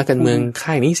คุณชอบนักการเมือง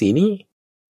ค่ายนี้สีนี้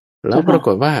แล้วปราก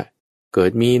ฏว่าเกิ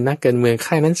ดมีนักการเมือง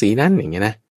ค่ายนั้นสีนั้นอย่างเงี้ยน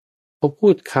ะพอพู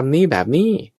ดคำนี้แบบนี้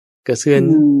กระเทือน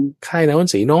ค่ายโน้น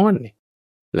สีโน้น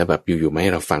แล้วแบบอยู่ๆไม่ใ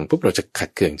ห้เราฟังปุ๊บเราจะขัด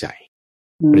เคืองใจ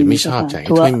หรือไม่ชอบใจท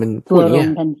ำไมมันพูดอย่างเงี้ย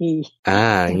ทันที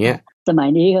อย่างเงี้ยสมัย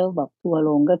นี้เขาบอกทัวล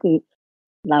งก็คือ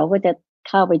เราก็จะ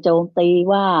เข้าไปโจมตี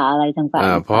ว่าอะไรทางฝ่าย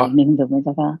หนึ่งถูกไหมเ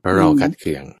จ้าค่ะเพราะเราขัดเ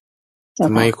คืองท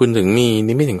ำไมคุณถึงมี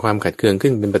นิมิตแห่งความขัดเคืองขึ้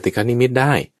นเป็นปฏิฆานิมิตไ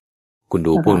ด้คุณ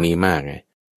ดูพวกนี้มากไง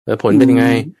แล้วผลเป็นยังไง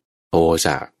โทส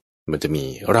ะมันจะมี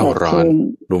เร่าร้อน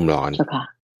รุ่มร้อน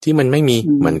ที่มันไม่มี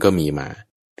มันก็มีมา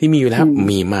ที่มีอยู่แล้ว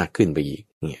มีมากขึ้นไปอีก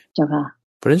เนี่ย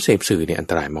เพราะฉะนั้นเสพสื่อเนี่ยอัน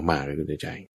ตรายมากๆเลยคุณใจ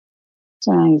ใ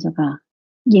ช่เจ้าค่ะ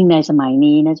ยิ่งในสมัย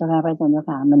นี้นะเจ้าค่ะพระอาจารย์เจ้า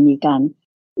ค่ะมันมีการ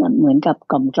เหมือนกับ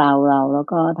กล่อมเกลาเราแล้ว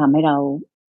ก็ทำให้เรา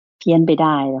เพี้ยนไปไ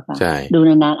ด้แล้วค่ะดู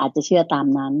นานๆอาจจะเชื่อตาม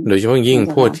นั้นโดยเฉพาะยิ่ง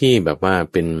พวกที่แบบว่า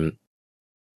เป็น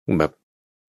แบบ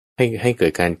ค ให้เกิ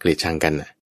ดการเกลียดชังกันน่ะ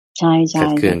ใช่ใช่ขั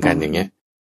ดเคืองกันอย่างเงี้ย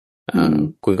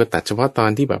คุณก็ตัดเฉพาะตอน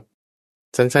ที่แบบ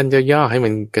สั้นๆย่อๆให้มั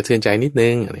นกระเทือนใจนิดนึ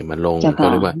งอะไรมาลงก็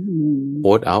เรียกว่า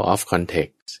quote out of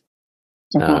context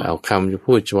เอาคำจะ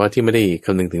พูดเฉพาะที่ไม่ได้ค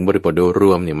ำนึงถึงบริบทโดยร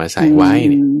วมเนี่ยมาใส่ไว้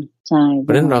เนี่ยเพร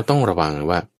าะฉะนั้นเราต้องระวัง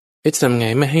ว่าจะทำไง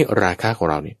ไม่ให้ราคะของ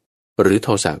เราเนี่ยหรือโท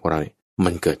สะของเราเนี่ยมั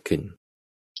นเกิดขึ้น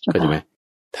เข้าใจไหม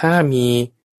ถ้ามี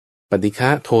ปฏิฆะ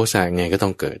โทสะไงก็ต้อ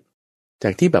งเกิดจา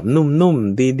กที่แบบนุ่ม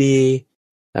ๆดี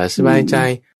ๆสบายใจ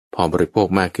พอบริโภค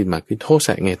มากขึ้นโทส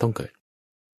ะไงต้องเกิด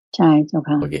ใช่เจ้า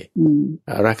ค่ะโอเค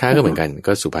ราคะก็เหมือนกัน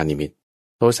ก็สุภานิมิต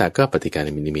โทสะก็ปฏิฆา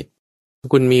นิมิต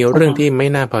คุณมีเรื่องที่ไม่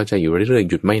น่าพอใจอยู่เรื่อยๆ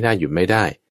หยุดไม่ได้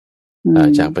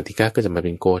จากปฏิฆะก็จะมาเ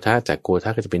ป็นโกฏะจากโกฏะ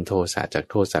ก็จะเป็นโทสะจาก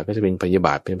โทสะก็จะเป็นพยาบ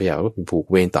าทก็เป็นผูก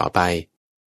เวรต่อไป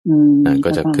ก็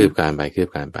จะคืบการไ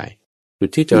ปจุด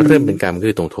ที่จะเริ่มเป็นกรรมคื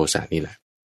อตรงโทสะนี่แหละ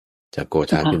จากโก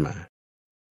ฏะขึ้นมา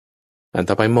อัน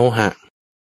ต่อไปโมห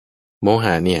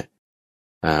ะเนี่ย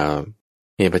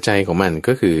เหตุปัจจัยของมัน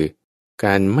ก็คือก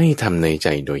ารไม่ทำในใจ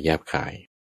โดยแยบคาย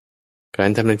การ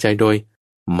ทำในใจโดย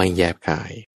ไม่แยบคา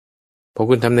ยพอ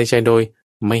คุณทำในใจโดย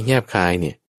ไม่แยบคายเ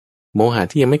นี่ยโมหะ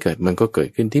ที่ยังไม่เกิดมันก็เกิด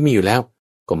ขึ้นที่มีอยู่แล้ว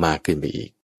ก็มากขึ้นไปอีก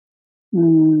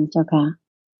เจ้าค่ะ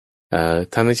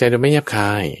ทำในใจโดยไม่แยบค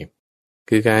าย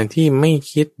คือการที่ไม่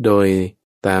คิดโดย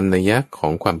ตามนัยยะขอ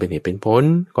งความเป็นเหตุเป็นผล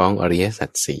ของอริยสัจ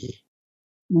สี่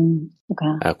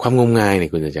ความงมงายเนี่ย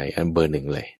คุณจะใจอันเบอร์หนึ่ง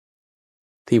เลย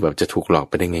ที่แบบจะถูกหลอก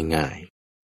ไปได้ง่าย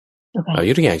ๆย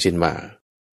กตัวอย่างเช่นว่า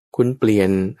คุณเปลี่ยน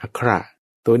อักขระ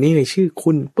ตัวนี้ในชื่อ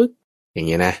คุณปึ๊กอย่างเ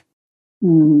งี้ยนะ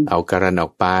เอาการันออ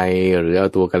กไปหรือเอา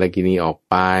ตัวกาลกินีออก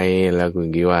ไปแล้วคุณ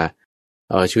คิดว่า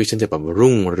ชีวิตฉันจะแบบ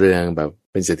รุ่งเรืองแบบ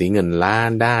เป็นเศรษฐีเงินล้า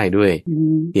นได้ด้วย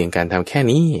เพียงการทำแค่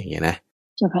นี้อย่างเงี้ยนะ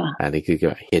อันนี้คือ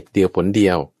เหตุเดียวผลเดี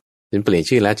ยวฉันเปลี่ยน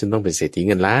ชื่อแล้วฉันต้องเป็นเศรษฐีเ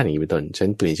งินล้านอย่างนี้เป็นต้นฉัน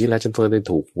เปลี่ยนชื่อแล้วฉันต้องได้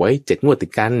ถูกไว้7 งวดติ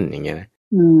ดกันอย่างเงี้ยนะ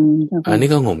อันนี้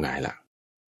ก็งมงายละ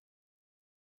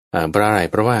เพราะอะไร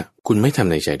เพราะว่าคุณไม่ท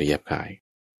ำในใจโดยแยบคาย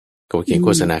ก็เขียนโฆ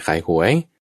ษณาขายหวย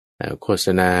โฆษ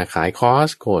ณาขายคอร์ส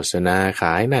โฆษณาข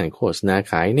ายนั่นโฆษณา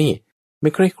ขายนี่ไม่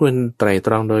ใคร่ครวญไตรต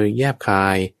รองโดยแยบคา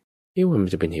ยว่ามัน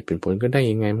จะเป็นเหตุเป็นผลก็ได้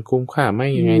ยังไงมันคุ้มค่าไหม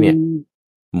ยังไงเนี่ย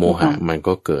โมหะมัน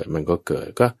ก็เกิด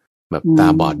ก็แบบตา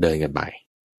บอดเดินกันไป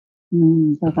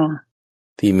เจ้าค่ะ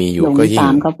ที่มีอยู่ก็ยิ่งต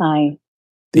ามเข้าไป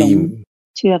ที่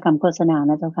เชื่อคำโฆษณา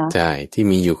นะเจ้าค่ะใช่ที่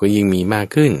มีอยู่ก็ยิ่งมีมาก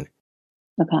ขึ้น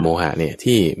โมหะเนี่ย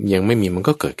ที่ยังไม่มีมัน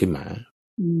ก็เกิดขึ้นมา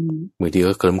บางที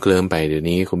ก็เคลิ้มไปเดี๋ยว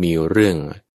นี้เขามีเรื่อง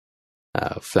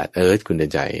flat earth คุณ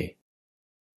ใจ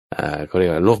เขาเรีย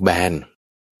กว่าโลกแบน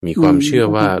มีความเชื่อ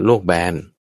ว่าโลกแบน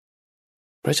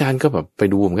พระอาจารย์ก็แบบไป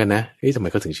ดูเหมือนกันนะทำไม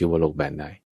เขาถึงชื่อว่าโลกแบนได้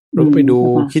เราก็ไปดู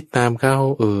คิดตามเขา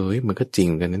มันก็จริง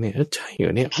กันนะเนี่ยใช่เหร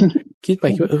อเนี่ยคิดไป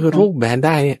คิดว่าโลกแบนไ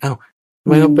ด้เนี่ยอ้าวทำ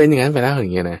ไมเราเป็นอย่างนั้นไปแล้วอย่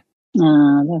างเงี้ยนะ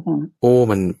แล้วค่ะ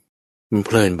มันเพ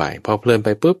ลินไปพอเพลินไป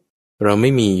ปุ๊บเราไ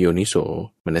ม่มีโยนิโส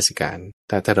มนสิการ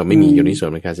ถ้าเราไม่มีโยนิโส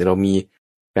มนสิการเรามี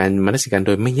การมนสิการโ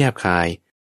ดยไม่แยบคาย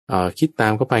คิดตา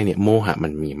มเข้าไปเนี่ยโมหะมั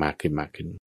นมีมากขึ้น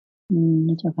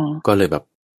ก็เลยแบบ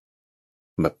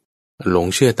หลง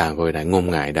เชื่อตามเขาไปได้งม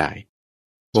งายได้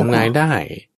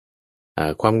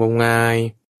ความงมงาย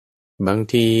บาง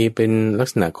ทีเป็นลัก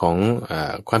ษณะของ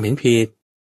ความเห็นผิด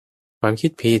ความคิ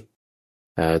ดผิด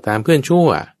ตามเพื่อนชั่ว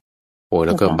แ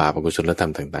ล้วก็บาปอกุศลธรร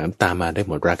มต่างๆตามมาได้ห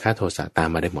มดราคะโทสะตาม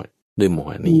มาได้หมดด้วยโม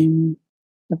หะนี้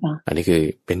อันนี้คือ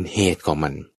เป็นเหตุของมั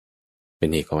นไม่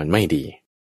ดี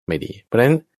เพราะฉะ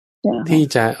นั้นที่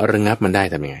จะระงับมันได้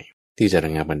ทำยังไงที่จะร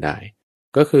ะงับมันได้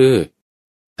ก็คือ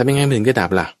ทำยังไงมันถึงจะดับ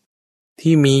ล่ะ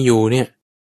ที่มีอยู่เนี่ย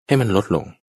ให้มันลดลง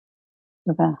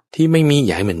ที่ไม่มีอ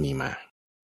ย่าให้มันมีมา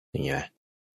อย่างนี้นะ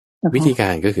วิธีกา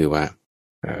รก็คือว่า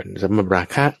สำหรับรา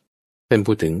คะเป็น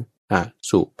พูดถึงอ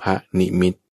สุภนิมิ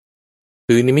ต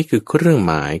คือนิมิตคือเครื่อง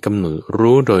หมายกำหนด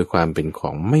รู้โดยความเป็นขอ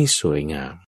งไม่สวยงา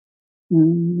ม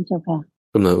เจ้าค่ะ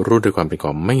กำหนดรู้โดยความเป็นข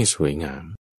องไม่สวยงาม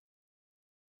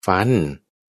ฟัน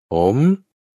ผม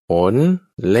ขน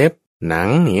เล็บหนัง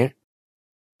อย่างเงี้ย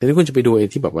แต่ที่คุณจะไปดูไอ้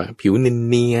ที่แบบว่าผิว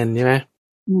เนียนๆใช่ไหม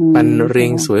ฟันเรีย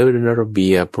งสวยเป็นระเบี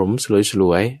ยบผมส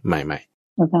วยๆใหม่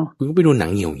ๆคุณก็ไปดูหนั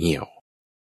งเหี่ยว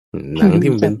ๆหนังที่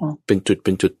มันเป็น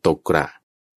จุดตกกระ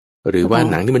หรือว่า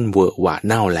หนังที่มันเวอะหวะ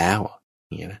เน่าแล้วอ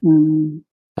ย่างเงี้ยนะ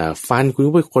ฟันคุณ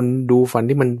ก็ไปคนดูฟัน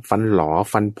ที่มันฟันหลอ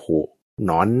ฟันผุห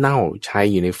นอนเน่าชัย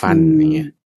อยู่ในฟันอย่างเงี้ย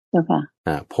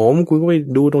ผมคุณก็ไป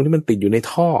ดูตรงที่มันติดอยู่ใน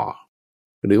ท่อ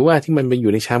หรือว่าที่มันไปอ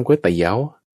ยู่ในชามก๋วยเตี๋ยว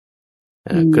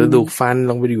กระดูกฟัน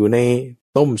ลองไปอยู่ใน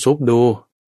ต้มซุปดู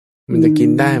มันจะกิน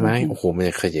ได้ไหมโอ้โหมันจ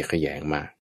ะขยะแขยงมาก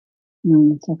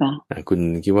ใช่ปะคุณ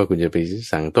คิดว่าคุณจะไป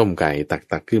สั่งต้มไก่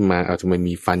ตักขึ้นมาเอาทำไม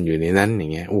มีฟันอยู่ในนั้นอย่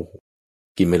างเงี้ยโอ้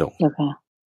กินไม่ลง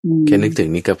แค่นึกถึง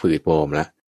นี่ก็ผืดโปมละ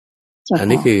อัน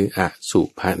นี้คืออสุ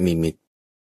ภนิมิต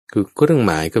คือเครื่องห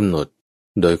มายกำหนด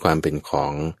โดยความเป็นขอ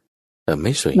งไ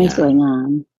ม่สวยไม่งาสวยมงาม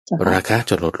ราคา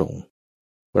จะลดลง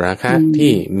ราคา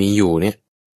ที่มีอยู่เนี่ย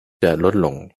จะลดล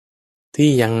งที่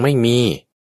ยังไม่มี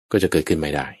ก็จะเกิดขึ้นไ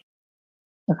ม่ได้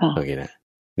โอเคนะ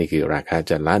นี่คือราคา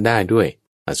จะละได้ด้วย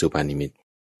อสุภานิมิต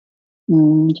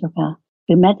เจ้าค่ะ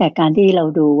คือแม้แต่การที่เรา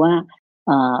ดูว่า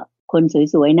คน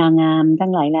สวยๆนางงามทั้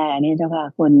งหลายแหล่เนี่ยเจ้าค่ะ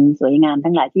คนสวยงาม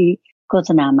ทั้งหลายที่โฆษ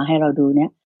ณามาให้เราดูเนี่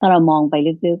ยถ้าเรามองไป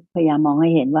ลึกๆพยายามมองให้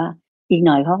เห็นว่าอีกห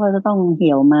น่อยเขาก็จะต้องเ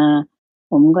หี่ยวมา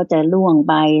ผมก็จะร่วง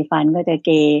ไปฟันก็จะเก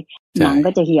ยหนังก็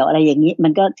จะเหี่ยวอะไรอย่างนี้มั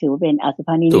นก็ถือว่าเป็นอสุภ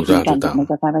านิมิตในการถูกไหมเ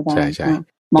จ้าค่ะอาจารย์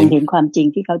มองเห็นความจริง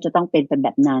ที่เขาจะต้องเป็นแบ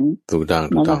บนั้นถูกต้อง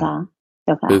เจ้าค่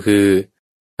ะคือ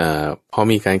พอ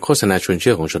มีการโฆษณาชวนเ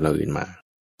ชื่อของชนเราอื่นมา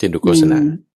เช่นดูโฆษณา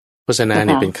เ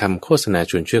นี่ยเป็นคำโฆษณา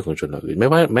ชวนเชื่อของชนเราอื่นไม่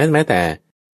ว่าแม้แต่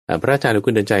พระอาจารย์หรือ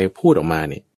คุณเดินใจพูดออกมา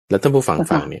เนี่ยแล้วท่านผู้ฟัง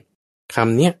เนี่ยค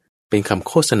ำเนี้ยเป็นคำ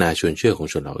โฆษณาชวนเชื่อของ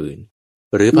ชนเราอื่น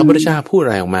หรือพระพุทธเจ้าพูดอะ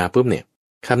ไรออกมาปุ๊บเนี่ย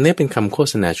คำนี้เป็นคำโฆ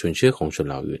ษณาชวนเชื่อของชน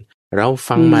เราอื่นเรา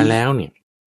ฟังมาแล้วเนี่ย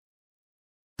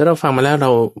ถ้าเราฟังมาแล้วเร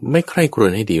าไม่ใคร่ครว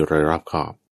ญให้ดีรอบคอ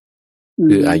บ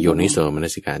คืออโยนิโสมน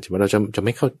สิการใช่ไหมเราจะไ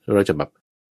ม่เข้าเราจะแบบ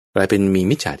กลายเป็นมี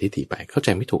มิจฉาทิฏฐิไปเข้าใจ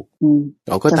ไม่ถูก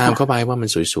เราก็ตามเข้าไปว่ามัน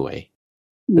สวย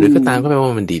ๆหรือก็ตามเข้าไปว่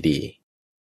ามันดี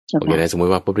ๆโอเคนะสมม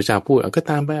ติว่าพระพุทธเจ้าพูดก็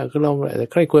ตามไปก็เรา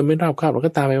ใคร่ครวญไม่รอบคอบเรา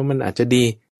ก็ตามไปว่ามันอาจจะดี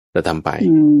เราทำไป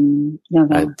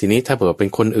ทีนี้ถ้าเผื่อเป็น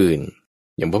คนอื่น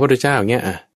อย่างพระพุทธเจ้าเงี้ย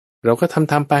เราก็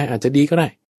ทำไปอาจจะดีก็ได้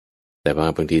แต่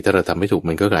บางทีถ้าเราทำไม่ถูก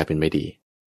มันก็กลายเป็นไม่ดี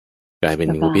กลายเป็น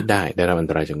งูพิษได้รับอัน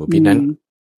ตรายจากงูพิษนั้น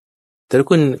แต่ถ้า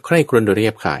คุณใคร่ครวญโดยเรี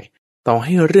ยบข่ายต่อใ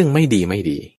ห้เรื่องไม่ดี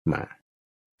มา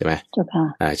ใช่ไหม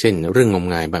เช่นเรื่องงม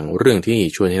งายบางเรื่องที่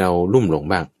ชวนให้เราลุ่มหลง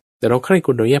บ้างแต่เราใคร่คร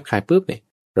วญโดยเรียบข่ายปุ๊บเนี่ย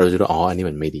เราจะรู้อันนี้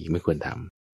มันไม่ดีไม่ควรท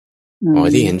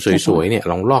ำที่เห็นสวยๆเนี่ย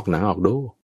ลองลอกหนังออกดู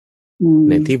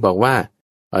ในที่บอกว่า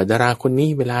ดาราคนนี้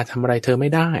เวลาทำอะไรเธอไม่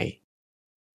ได้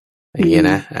อย่างเงี้ย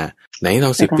นะไหนล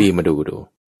อง10 ปีมาดู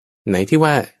ไหนที่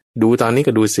ว่าดูตอนนี้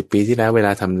ก็ดู10 ปีที่แล้วเวล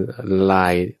าทำลา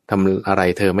ยทำอะไร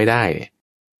เธอไม่ได้เนี่ย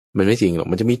มันไม่จริงหรอก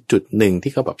มันจะมีจุดหนึ่ง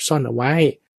ที่เขาแบบซ่อนเอาไว้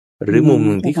หรือมุมห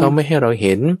นึ่งที่เขาไม่ให้เราเ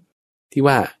ห็นที่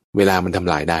ว่าเวลามันท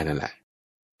ำลายได้นั่นแหละ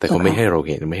แต่เขาไม่ให้เราเ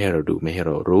ห็นไม่ให้เราดูไม่ให้เ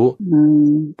รารู้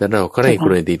แต่เราก็ได้ก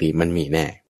รณีดีๆมันมีแน่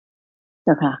เ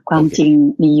จ้าค่ะความจริง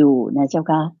มีอยู่นะเจ้า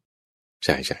ค่ะใ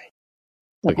ช่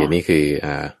โอเคนี่คือ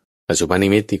อสุภานิ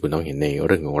มิตที่คุณต้องเห็นในเ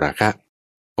รื่องของราคะ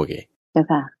โอเคเจ้า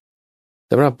ค่ะ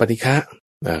สำหรับปฏิฆะ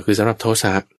คือสำหรับโทส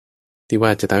ะที่ว่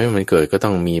าจะทำให้มันเกิดก็ต้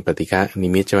องมีปฏิฆะนิ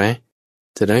มิตใช่ไหม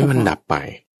จะทำให้มันดับไป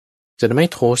จะทำให้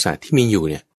โทสะที่มีอยู่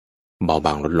เนี่ยเบาบ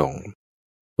างลดลง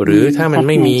หรือถ้ามันไ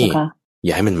ม่มีอ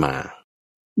ย่าให้มันมา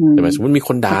ใช่ไหมสมมติมีค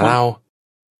นด่าเรา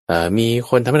มี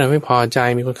คนทำให้เราไม่พอใจ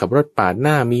มีคนขับรถปาดห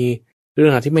น้ามีเรื่อ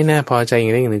งที่ไม่น่าพอใจอย่า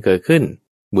งใดอย่างหนึ่งเกิดขึ้น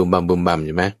บึมบัมใ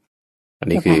ช่ไหมอัน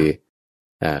นี้คือ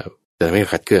จะไม่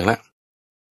ขัดเคืองละ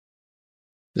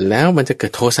แล้วมันจะเกิ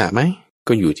ดโทสะไหม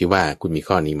ก็อยู่ที่ว่าคุณมี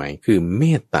ข้อนี้ไหมคือเม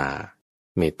ตตา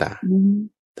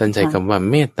ท่านใช้คำว่า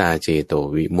เมตตาเจโต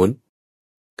วิมุตติ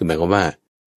คือหมายความว่า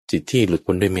จิตที่หลุด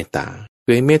พ้นด้วยเมตตา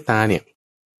คือเมตตาเนี่ย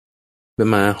มัน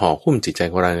มาห่อหุ้มจิตใจ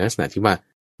ของเราในลักษณะที่ว่า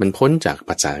มันพ้นจาก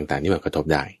ปัจจัยต่างๆที่มากระทบ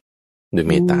ได้ด้วย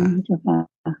เมตตา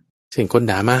เช่นคน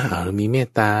ด่ามาเรามีเมต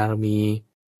ตาเรามี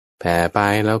แผ่ไป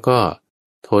แล้วก็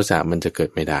โทสะมันจะเกิด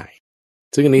ไม่ได้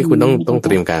ซึ่งอันนี้คุณต้องเต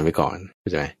รียมการไว้ก่อนเข้า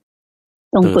ใจไหม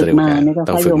ต้องฝึกมา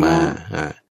ต้องฝึกมา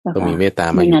ต้องมีเมตตา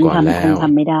มาอยู่ก่อนแล้วท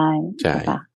ำไม่ได้ใช่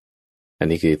อัน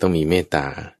นี้คือต้องมีเมตตา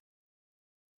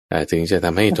ถึงจะท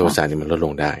ำให้โทสะนี่มันลดล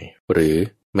งได้หรือ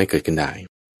ไม่เกิดขึ้นได้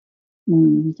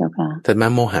เจ้าค่ะถัดมา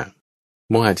โมหะ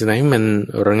จะทำให้มัน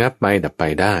ระงับไปดับไป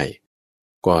ได้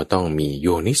ก็ต้องมีโย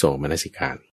นิโสมนสิกา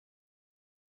ร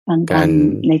การ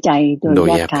ในใจโดย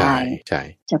แยบคายใช่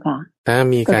เจ้าค่ะถ้า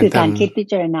มีการการคิดพิ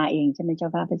จารณาเองใช่ไหมเจ้า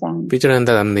ค่ะอาจารย์พิจารณาต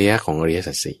ามนัยยะของอริย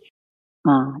สัจสี่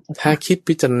ถ้าคิด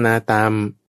พิจารณาตาม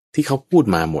ที่เขาพูด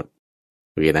มาหมด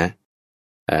โอเคนะ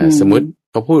สมมติ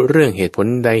เขาพูดเรื่องเหตุผล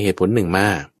ใดเหตุผลหนึ่งมา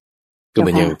ก็เหมื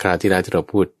อนอย่างคราวที่แล้วที่เรา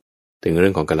พูดถึงเรื่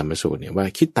องของกัลมัสูตรเนี่ยว่า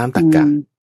คิดตามตรรกะ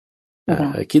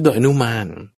คิดโดยอนุมาน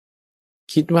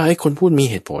คิดว่าไอ้คนพูดมี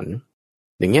เหตุผล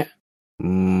อย่างเงี้ย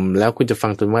แล้วคุณจะฟั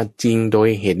งจนว่าจริงโดย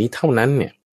เหตุนี้เท่านั้นเนี่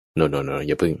ยโนอ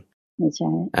ย่าพึ่งไม่ใช่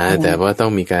แต่ว่าต้อ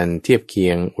งมีการเทียบเคี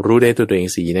ยงรู้ได้ตัวเอง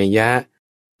4นัยยะ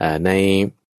ใน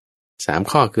3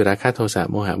ข้อคือราคะโทสะ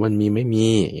โมหะมันมีไม่มี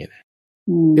อย่างเงี้ยนะ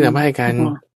ที่ทำให้การ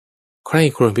ใคร่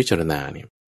ครวญพิจารณาเนี่ย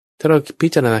ถ้าเราพิ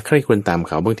จารณาใคร่ครวญตามเ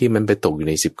ขาบางทีมันไปตกอยู่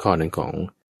ใน10ข้อนั้นของ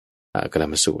กัล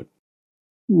มัสูตร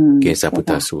เกสาปุต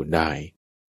ตสูตรได้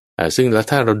ซึ่งแล้ว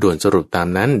ถ้าเราด่วนสรุปตาม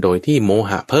นั้นโดยที่โม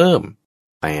หะเพิ่ม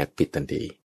แต่ผิดทันที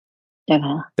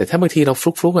แต่ถ้าบางทีเราฟ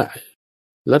ลุก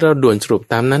แล้วเราด่วนสรุป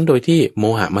ตามนั้นโดยที่โม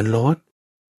หะมันลด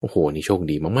โอ้โหนี่โชค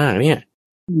ดีมากๆเนี่ย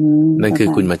นั่นคือ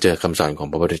คุณมาเจอคำสอนของ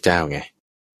พระพุทธเจ้าไง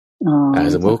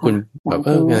สมมติว่าคุณแบบ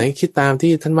ไหนคิดตาม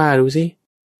ที่ท่านว่าดูสิ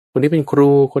คนนี้เป็นครู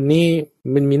คนนี้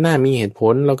มันมีหน้ามีเหตุผ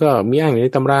ลแล้วก็มีอ้างอยู่ใน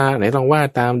ตำราไหนลองว่า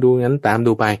ตามดูงั้นตาม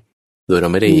ดูไปโดยเรา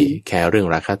ไม่ได้แคร์เรื่อง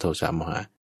ราคะโทสะโมหะ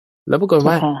แล้วปรากฏ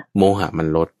ว่าโมหะมัน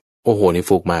ลดโอ้โหนี่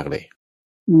ฟุกมากเลย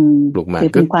ฟุกมากคื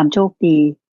อเป็นความโชคดี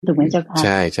ถูกไหมเจ้าค่ะใ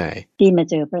ช่ใช่ที่มา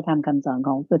เจอพระธรรมคำสอนข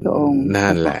องพระองค์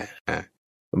นั่นแหละ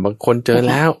บางคนเจอ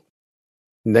แล้ว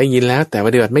ได้ยินแล้วแต่ป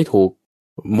ฏิบัติไม่ถูก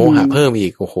โมหะเพิ่มอี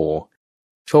กโอ้โห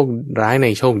โชคร้ายใน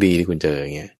โชคดีที่คุณเจออ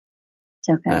ย่างเงี้ยเ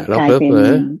จ้าค่ะกลายเป็น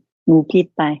งูพิษ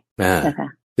ไปเจ้าค่ะ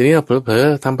ทีนี้เราเผลอ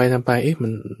ๆทำไปเอ๊ะมั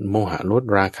นโมหะลด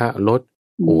ราคะลด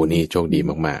โอ้นี่โชคดี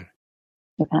มาก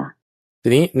ๆเจ้าค่ะที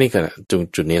นี้นี่ก็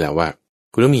จุดนี้แหละว่า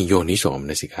คุณต้องมีโยนิโสม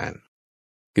นสิการ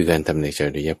คือการทำในใจ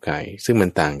โดยแยบคายซึ่งมัน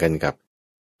ต่างกันกับ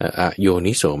อโย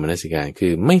นิโสมนสิการคื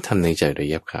อไม่ทำในใจโดย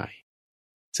แยบคาย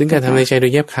ซึ่งการทำในใจโด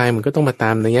ยแยบคายมันก็ต้องมาต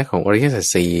ามนัยยะของอริยสัจ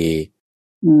สี่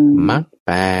มรรคแ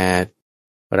ปด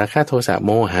ราคะโทสะโ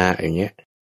มหะอย่างเงี้ย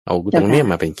เอาตรงเนี้ย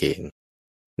มาเป็นเกณฑ์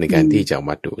ในการที่จะ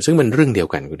วัดดูซึ่งมันเรื่องเดียว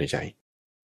กันคุณใจ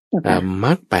มร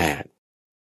รคแปด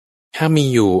ถ้ามี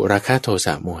อยู่ราคะโทส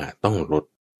ะโมหะต้องลด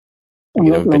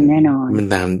แน่นอนมัน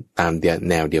ตาม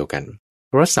แนวเดียวกันเ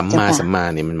พราะสัมมา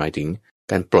เนี่ยมันหมายถึง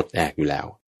การปลดแอกอยู่แล้ว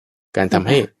การทำใ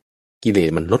ห้กิเลส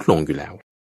มันลดลงอยู่แล้ว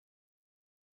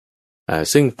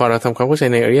ซึ่งพอเราทำความเข้าใจ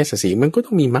ในอริยสัจสี่มันก็ต้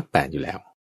องมีมรรคแปดอยู่แล้ว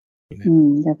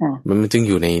เจ้าค่ะมันจึงอ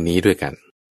ยู่ในนี้ด้วยกัน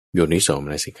โยนิโสม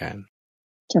นสิการ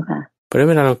เจ้าค่ะเพราะ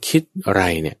เวลาเราคิดอะไร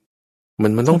เนี่ย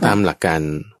มันต้องตามหลักการ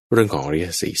เรื่องของอริย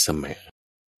สัจสี่เสมอ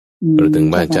เราถึง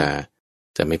ว่า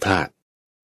จะไม่พลาด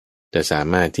จะสา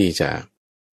มารถที่จะ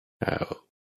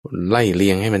ไล่เลี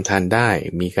ยงให้มันทันได้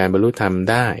มีการบรรลุธรรม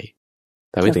ได้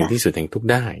ทำให้ถึงที่สุดแห่งทุก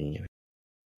ได้อย่างเงี้ย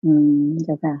เ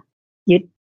จ้าค่ะยึด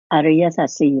อริยสัจ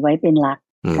สี่ไว้เป็นหลัก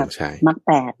กับมรรคแ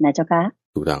ปดนะเจ้าค่ะ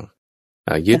ถูกต้อง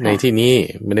ยึดในที่นี้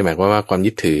ไม่ได้หมายความว่าความ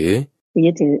ยึดถือไม่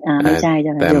ใช่เจ้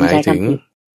าค่ะแต่หมา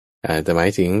ย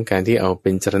ถึงการที่เอาเป็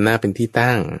นจรณะเป็นที่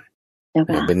ตั้ง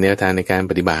เป็นแนวทางในการ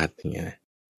ปฏิบัติอย่างเงี้ย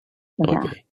โอเค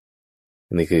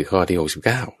นี่คือข้อที่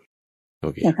69โอ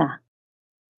เค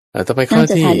ต่อไปข้อ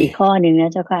ที่อีกข้อหนึ่งนะ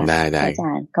เจ้าค่ะได้อาจ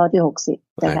ารย์ข้อที่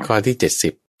60ข้อที่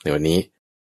70ในวันนี้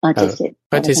ข้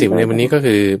อ70ในวันนี้ก็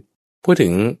คือพูดถึ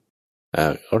ง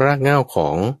รากเหง้าขอ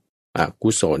ง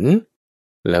กุศล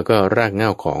แล้วก็รากเหง้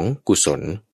าของกุศล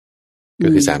ก็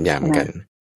คือ3อย่างเหมือนกัน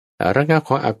รากเหง้าข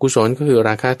องอกุศลก็คือร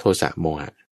าคะโทสะโมหะ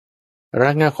รา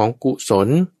กเหง้าของกุศล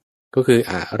ก็คือ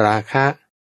ราคะ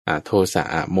โทสะ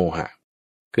โมหะ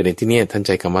คือในที่นี้ท่านใ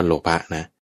ช้คำว่าโลภะนะ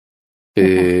คื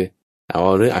อเอา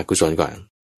เรื่องอกุศลก่อน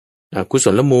กุศ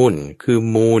ลละมูล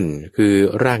คือ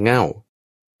รากเหง้า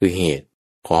คือเหตุ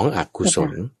ของอกุศ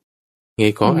ลเห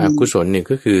ตุของอกุศลเนี่ย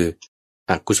ก็คือ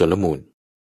อกุศลละมูล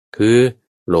คือ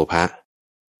โลภะ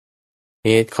เห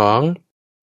ตุของ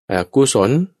กุศ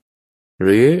ลห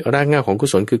รือรากเหง้าของกุ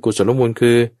ศลคือกุศลละมูล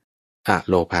คืออ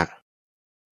โลภะ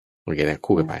โอเคนะ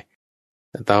คู่กันไป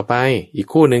ต่อไปอีก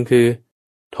คู่หนึ่งคือ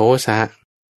โทสะ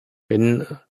เป็น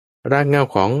รากเหง้า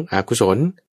ของอกุศล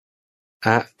อ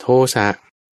โทสะ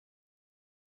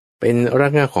เป็นรา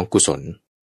กเหง้าของกุศล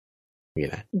นี่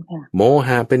นะโมห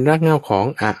ะเป็นรากเหง้าของ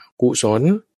อกุศล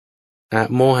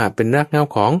โมหะเป็นรากเหง้า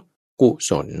ของกุ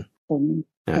ศล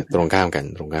ตรงข้ามกั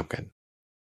น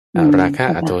ราคะ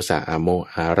โทสะโม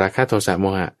หะราคะโทสะโม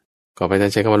หะก็ไป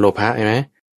ใช้คำว่าโลภะใช่ไหม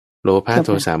โลภะโท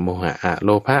สะโมหะโล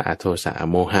ภะโทสะ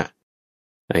โมหะ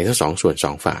ในทั้งสองส่วน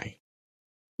2ฝ่าย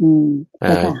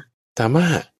ถามว่า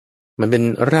มันเป็น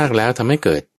รากแล้วทำให้เ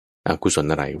กิดอกุศล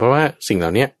อะไรเพราะว่าสิ่งเหล่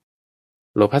านี้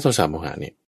โลภะโทสะโมหะเนี่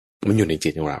ยมันอยู่ในจิ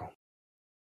ตของเรา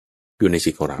อยู่ใน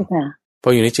จิตของเราพอ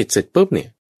อยู่ในจิตเสร็จปุ๊บเนี่ย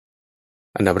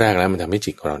อันดับแรกแล้วมันทำให้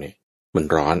จิตของเราเนี่ยมัน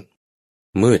ร้อน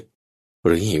มืดห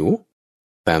รือหิว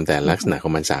ตามแต่ลักษณะขอ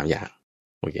งมัน3อย่าง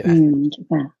โอเคนะ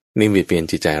นี่เปลี่ยน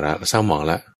จิตใจเราเศร้าหมอง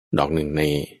ละดอกหนึ่ง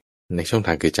ในช่องท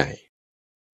างคือใจ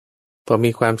พอ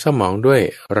มีความเศร้าหมองด้วย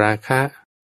ราคะ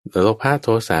โลภะโท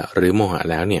สะหรือโมหะ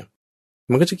แล้วเนี่ย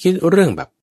มันก็จะคิดเรื่องแบบ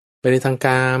ไปในทางก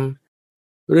าม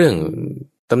เรื่อง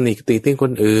ตำหนิติเตียนค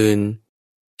นอื่น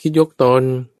คิดยกตน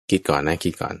คิดก่อน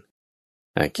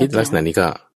คิดลักษณะนี้ก็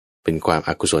เป็นความอ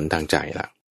กุศลทางใจละ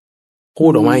พู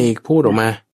ดออกมา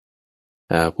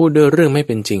พูดด้วยเรื่องไม่เ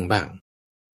ป็นจริงบ้าง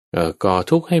ก่อ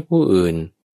ทุกข์ให้ผู้อื่น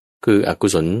คืออกุ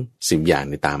ศล10อย่าง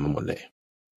ในตามมาหมดเลย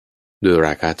ด้วยร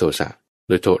าคะโทสะโ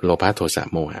ดยโลภะโทสะ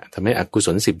โมหะทำให้อกุศ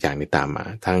ล10อย่างในตามมา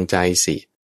ทางใจ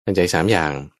4ทางใจ3อย่า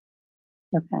ง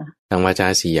ทางวาจา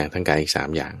4อย่างทางกายอีก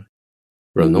3อย่าง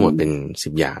รวมทั้งหมดเป็น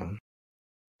10อย่าง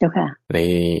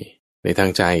ในทา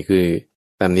งใจคือ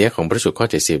ตามเนี้ยของพระสูตรข้อ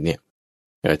70เนี่ย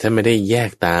ถ้าไม่ได้แย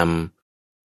กตาม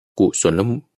กุ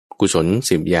ศล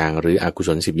10อย่างหรืออกุศ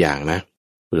ล10อย่างนะ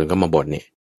กุศลกรรมบทเนี่ย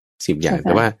10 อย่างแ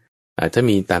ต่ว่าถ้า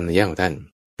มีตามในย่าของท่าน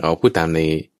เอาพูดตามใน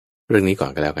เรื่องนี้ก่อ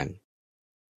นก็แล้วกัน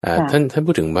ท่าน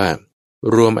พูดถึงว่า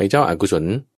รวมไอ้เจ้าอกุศล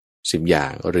10 อย่า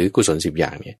งหรือกุศล10 อย่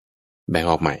างเนี่ยแบ่ง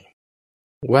ออกใหม่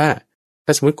ว่าถ้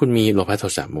าสมมติคุณมีโลภะโท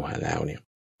สะโมหะแล้วเนี่ย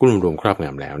กลุ่มรวมครอบง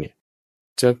ำแล้วเนี่ย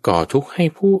จะก่อทุกข์ให้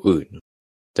ผู้อื่น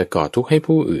จะก่อทุกข์ให้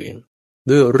ผู้อื่น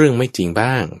ด้วยเรื่องไม่จริง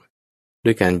บ้างด้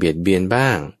วยการเบียดเบียนบ้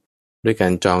างด้วยกา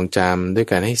รจองจำด้วย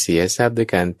การให้เสียทรัพย์ด้วย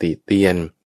การติเตียน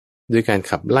ด้วยการ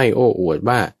ขับไล่โอ้อวด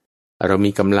ว่าเรา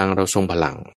มีกำลังเราทรงพ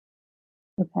ลัง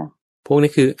พวก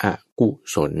นี้คืออกุ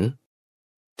ศล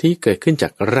ที่เกิดขึ้นจา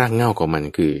กรากเหง้าของมัน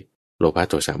คือโลภะ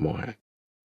โทสะโมหะ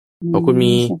พอคุณ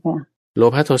มีโล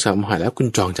ภะโทสะโมหะแล้วคุณ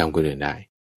จองจำคนอื่นได้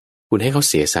คุณให้เขา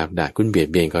เสียทรัพย์ได้คุณเบียด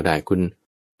เบียนเขาได้คุณ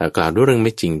กล่าวด้วยเรื่องไ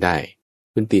ม่จริงได้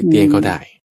คุณติเตียนเขาได้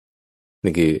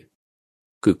นี่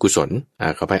คือกุศล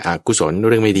เข้าไปอกุศล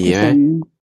เรื่องไม่ดีนะ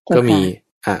ก็มี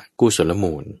อกุศล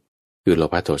มูลคือโล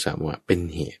ภะโทสะโมหะเป็น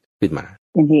เหตุขึ้นมา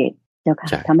เป็นเหตุเจ้าค่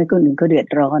ะทำให้คนอื่นก็เดือด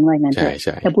ร้อนไว้งั้นเถอ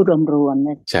ะถ้าพูดรวมๆน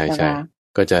ะใช่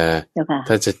ก็จะ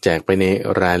ถ้าจะแจกไปใน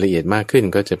รายละเอียดมากขึ้น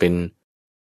ก็จะเป็น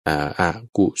อ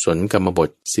กุศลกรรมบท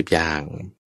10 อย่าง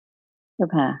เจ้า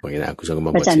ค่ะอกุศลกรรม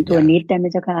บท10 อย่างประจันตัวนิดได้ไหม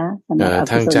เจ้าค่ะสำหรับอ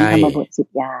กุศลกรรมบท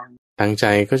10 อย่างทางใจ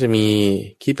ก็จะมี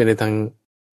คิดไปในทาง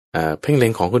เพ่งเล็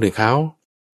งของคนอื่นเขา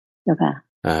เจ้าค่ะ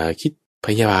คิดพ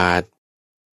ยาบาท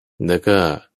แล้วก็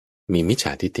มีมิจฉ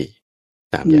าทิฏฐิ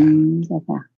3 อย่าง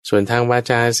ส่วนทางวา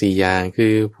จา4 อย่างคื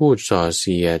อพูดส่อเ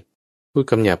สียดพูด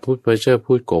คำหยาบพูดเพ้อเจ้อ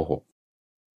พูดโกหก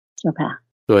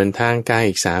ส่วนทางกาย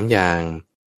อีก3 อย่าง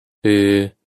คือ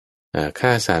ฆ่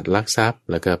าสัตว์ลักทรัพย์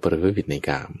แล้วก็ประพฤติผิดในก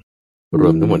ามร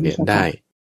วมทั้งหมดเนี่ยได้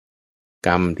ก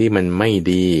รรมที่มันไม่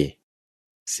ดี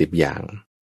10 อย่าง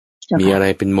มีอะไร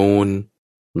เป็นมูล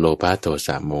โลภะโทส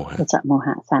ะโมห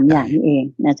ะ3 อย่างนี้เอง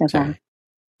นะเจ้าค่ะ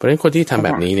เพราะฉะนั้นคนที่ทำแบ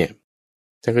บนี้เนี่ย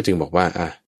ท่านก็จึงบอกว่า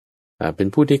เป็น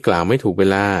ผู้ที่กล่าวไม่ถูกเว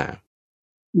ลา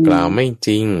กล่าวไม่จ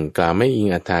ริงกล่าวไม่อิง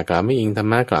อัตถากล่าวไม่อิงธรร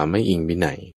มะกล่าวไม่อิงวิ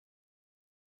นัย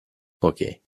โอเค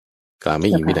กล่าวไม่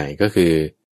อิงวินัยก็คือ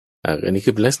อันนี้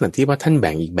คือลักษณะที่ว่าท่านแ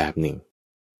บ่งอีกแบบหนึ่ง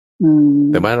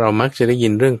แต่ว่าเรามักจะได้ยิ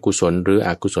นเรื่องกุศลหรืออ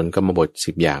กุศลกรรมบท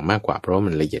10 อย่างมากกว่าเพราะว่า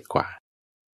มันละเอียดกว่า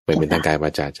เป็นทางกายวา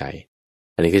จาใจ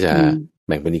อันนี้ก็จะแ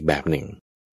บ่งเป็นอีกแบบหนึ่ง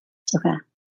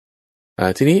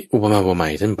ทีนี้อุปมาอุปไม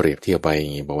ยท่านเปรียบเทียบไปอย่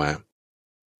างนี้บอกว่า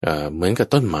เหมือนกับ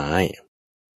ต้นไม้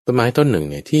ต้นหนึ่ง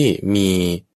เนี่ยที่มี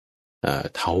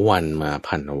เถาวัลย์มา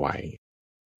พันเอาไว้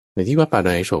ในที่วัดป่าด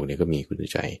อยโศกเนี่ยก็มีคุณ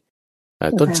ใจ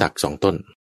ต้นสัก2 ต้น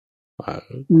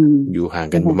อยู่ห่าง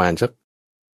กันประมาณสัก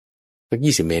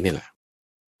20 เมตรนี่แหละ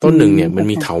ต้นหนึ่งเนี่ยมัน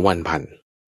มีเถาวัลย์พัน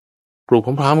ปลูกพ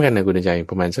ร้อมๆกันนะคุณใจ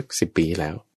ประมาณสัก10 ปีแล้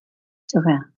ว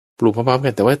ปลูกพร้อมๆกั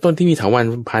นแต่ว่าต้นที่มีเถาวัลย์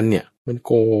พันเนี่ยมันโ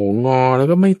กงอแล้ว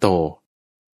ก็ไม่โต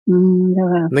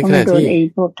ในขณะที่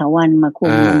พวกเถาวัลย์มาคุม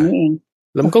นี่เอง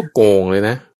แล้วมันก็โกงเลย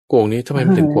นะโกงนี้ทำไม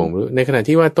มันถึงโกงในขณะ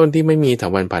ที่ว่าต้นที่ไม่มีเถา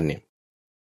วัลย์พันเนี่ย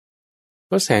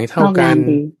ก็แสงเท่ากัน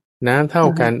น้ำเท่า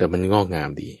กันแต่มันงอกงาม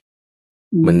ดี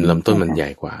มันลำต้นมันใหญ่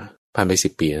กว่าผ่านไป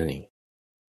10 ปีนั่นเอง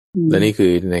และนี่คื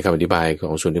อในคำอธิบายขอ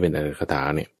งส่วนที่เป็นอรรถคถา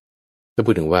เนี่ยก็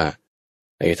พูดถึงว่า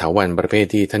ไอ้เถาวัลย์ประเภท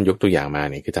ที่ท่านยกตัวอย่างมา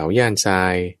เนี่ยคือเถาย่านทรา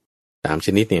ย3 ช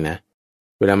นิดเนี่ยนะ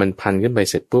เวลามันพันขึ้นไป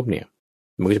เสร็จปุ๊บเนี่ย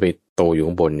มันก็จะไปโตอยู่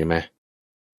ข้างบนใช่ไหม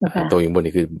โตอยู่บน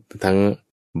นี่คือทั้ง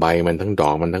ใบมันทั้งดอ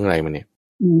กมันทั้งอะไรมันเนี่ย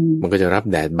มันก็จะรับ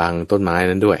แดดบังต้นไม้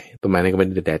นั้นด้วยต้นไม้นั้นก็ไม่ไ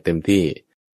ด้แดดเต็มที่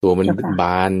ตัวมันบ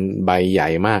านใบใหญ่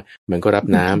มากมันก็รับ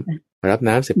น้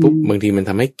ำเสร็จปุ๊บบางทีมัน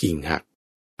ทำให้กิ่งหัก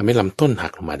ทำให้ลำต้นหั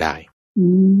กลงมาได้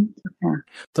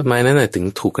ต้นไม้นั้นถึง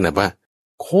ถูกขนาดว่า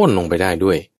โค่นลงไปได้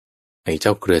ด้วยไอ้เจ้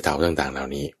าเครือเถาต่างๆเหล่า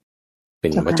นี้เป็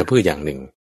นวัชพืชอย่างหนึ่ง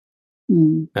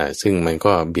ซึ่งมัน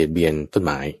ก็เบียดเบียนต้นไ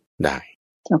ม้ได้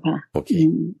โอเค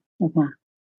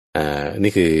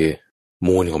นี่คือ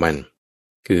มูลของมัน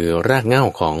คือรากเหง้า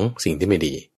ของสิ่งที่ไม่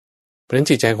ดีเพราะฉะนั้น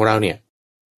จิตใจของเราเนี่ย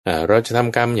เราจะท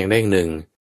ำกรรมอย่างใดอย่างหนึ่ง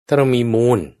ถ้าเรามีมู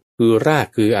ลคือราก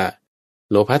คือ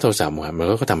โลภะโทสะโมหะมัน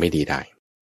ก็ทำไม่ดีได้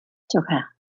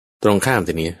ตรงข้าม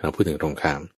ทีนี้เราพูดถึงตรง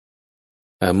ข้าม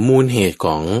มูลเหตุข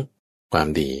องความ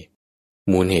ดี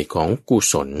มูลเหตุของกุ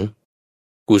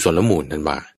ศลมูลนั่น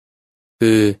ว่า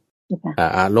คือ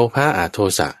โลภะโท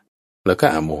สะแล้วก็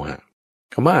โมหะ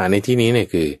คำว่าในที่นี้เนี่ย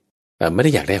คือไม่ไ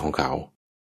ด้อยากได้ของเขา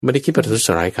ไม่ได้คิดประทุษ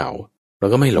ร้ายเขาเรา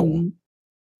ก็ไม่หลง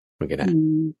เหมือนกันนะ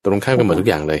ตรงข้ามกันหมดทุก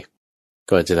อย่างเลย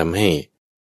ก็จะทำให้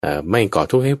ไม่ก่อ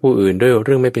ทุกข์ให้ผู้อื่นด้วยเ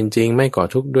รื่องไม่เป็นจริงไม่ก่อ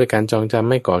ทุกข์ด้วยการจองจำ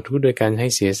ไม่ก่อทุกข์ด้วยการให้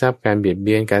เสียทรัพย์การเบียดเ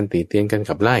บียนการตีเตียนการ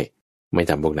ขับไล่ไม่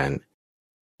ทำพวกนั้น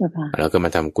แล้วก็มา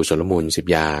ทำกุศลมูล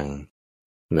10 อย่าง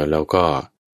แล้วก็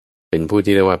เป็นผู้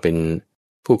ที่เรียกว่าเป็น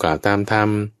ผู้กล่าวตามธรรม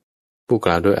ผู้ก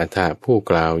ล่าวโดยอัตถะผู้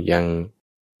กล่าวยัง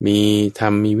มีธรร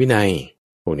มมีวินัย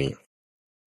พวกนี้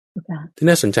ที่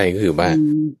น่าสนใจก็คือว่า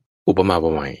อุปมาอุป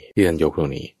ไมยที่ท่านยกตร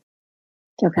งนี้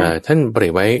ท่านเปรี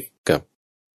ยบไว้กับ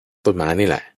ต้นไม้นี่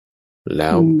แหละแล้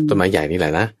วต้นไม้ใหญ่นี่แหล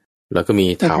ะนะแล้วก็มี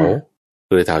เถา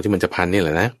หรือเถาที่มันจะพันนี่แหล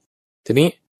ะนะทีนี้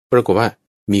ปรากฏว่า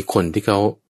มีคนที่เขา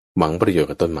หวังประโยชน์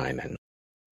กับต้นไม้นั้น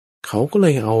เขาก็เล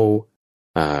ยเอา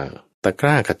ตะก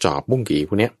ร้ากระจอบบุ้งกี่พ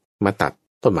วกนี้มาตัด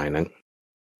ต้นไม้นั้น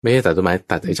ไม่ใช่ตัดต้นไม้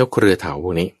ตัดไอ้เจ้าเครือเถาพ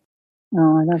วกนี้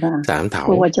แล้วก็3 เถา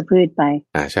พวกวัชพืชไป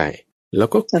ใช่แล้ว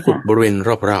ก็ขุดบริเวณ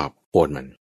รอบๆโคนมัน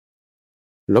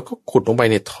แล้วก็ขุดลงไป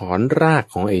ในถอนราก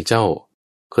ของไอ้เจ้า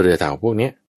เครือเถาพวกนี้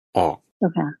ออก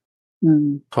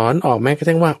ถอนออกแม้กระ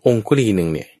ทั่งว่าองคุลีหนึ่ง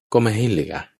เนี่ยก็ไม่ให้เหลื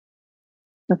อ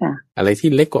อะไรที่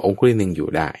เล็กกว่าองคุลีหนึ่งอยู่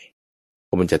ได้เพ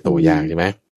ราะมันจะโตยากใช่ไหม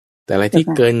แต่อะไรที่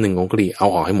เกิน1 องคุลีเอา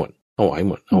ออกให้หมดเอาออกให้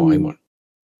หมดเอาออกให้หมด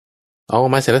เอาออ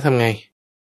กมาเสร็จแล้วทำไง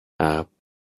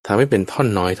ทำให้เป็นท่อน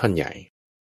น้อยท่อนใหญ่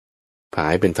ผ่า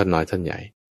ให้เป็นท่อนน้อยท่อนใหญ่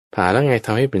ผ่าแล้วไงท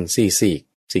ำให้เป็นซีก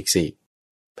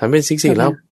ทำเป็นซีกแล้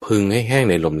วพึงให้แห้ง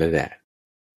ในลมและแดด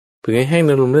พึงให้แห้งใ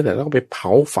นลมและแดดแล้วก็ไปเผ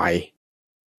าไฟ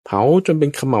เผาจนเป็น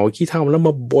เขม่าขี้เถ้าแล้วม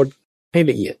าบดให้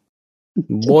ละเอียด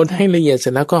บดให้ละเอียดเสร็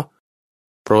จแล้วก็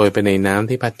โปรยไปในน้ำ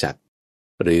ที่พัดจัด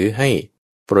หรือให้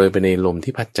โปรยไปในลม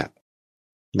ที่พัดจัด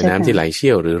เป็นน้ำที่ไหลเชี่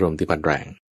ยวหรือลมที่พัดแรง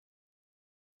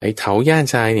ไอ้เถาย่าน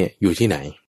ทรายเนี่ยอยู่ที่ไหน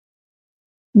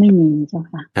ไม่มีเจ้า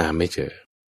ค่ะไม่เจอ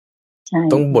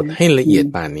ต้องบดให้ละเอียด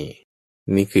ป่านนี้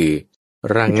นี่คือ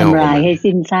รากเหง้าของมันให้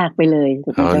สิ้นซากไปเลย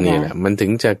นี่แหละมันถึ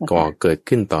งจะก่อเกิด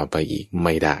ขึ้นต่อไปอีกไ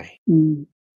ม่ได้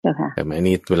เจ้าค่ะแต่อัน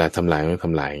นี้เวลาทำลายต้องท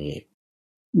ำลายอย่างนี้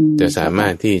จะสามา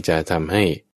รถที่จะทำให้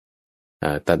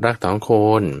ตัดรากถอนโค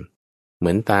นเหมื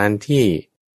อนตาลที่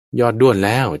ยอดด้วนแ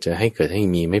ล้วจะให้เกิดให้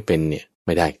มีไม่เป็นเนี่ยไ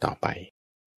ม่ได้ต่อไป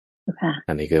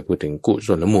อันนี้คือพูดถึงกุศ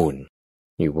ลมูล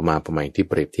อยู่ประมาณที่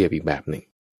เปรียบเทียบอีกแบบหนึ่ง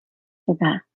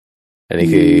อันนี้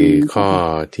คือข้อ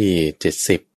ที่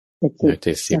70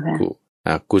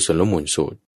กุศลมูลสู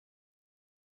ตร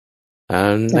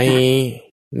ใน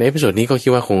เอพิโซดนี้ก็คิ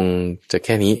ดว่าคงจะแ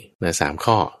ค่นี้นะ3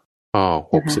 ข้อ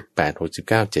68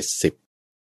 69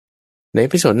 70ในเอ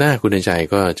พิโซดหน้าคุณใจ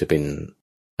ก็จะเป็น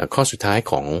ข้อสุดท้าย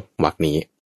ของวรรคนี้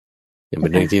เป็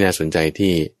นเรื่องที่น่าสนใจ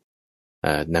ที่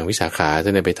นางวิสาขาจะ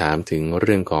ได้ไปถามถึงเ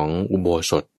รื่องของอุโบ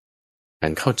สถกา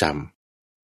รเข้าจ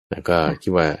ำแล้วก็คิ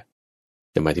ดว่า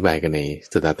จะมาอธิบายกันใน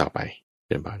สัปดาห์ต่อไปเ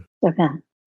ป็นบ้านเจ้าค่ะ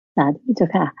สาธุเจ้า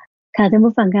ค่ะค่ะท่าน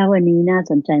ผู้ฟังค่ะวันนี้น่า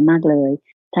สนใจมากเลย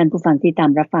ท่านผู้ฟังที่ตา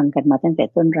มรับฟังกันมาตั้งแต่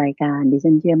ต้นรายการดิ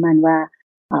ฉันเชื่อมั่นว่า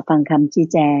ฟังคำชี้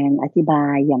แจงอธิบา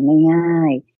ยอย่างง่า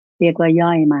ยๆเรียกว่าย่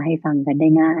อยมาให้ฟังกันได้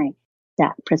ง่ายจะ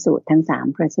ประสูตรทั้ง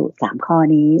3ประสูตร3ข้อ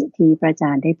นี้ที่พระอาจ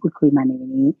ารย์ได้พูดคุยมาในวั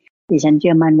นนี้ดิฉันเ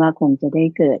ชื่อมั่นว่าคงจะได้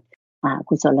เกิด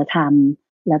กุศลธรรม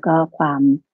แล้วก็ความ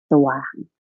สว่าง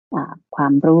ควา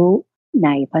มรู้ใน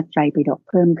พระไตรปิฎก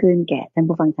เพิ่มขึ้นแก่ท่าน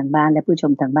ผู้ฟังทางบ้านและผู้ช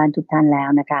มทางบ้านทุกท่านแล้ว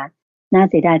นะคะน่า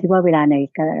เสียดายที่ว่าเวลาใน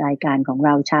รายการของเร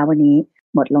าเช้าวันนี้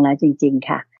หมดลงแล้วจริงๆ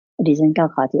ค่ะดิฉันก็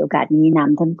ขอถือโอกาสนี้น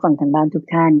ำท่านผู้ฟังทางบ้านทุก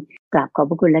ท่านกราบขอบ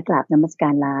พระคุณและกราบนมัสกา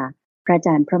รลาพระอาจ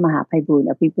ารย์พระมหาไพบูลย์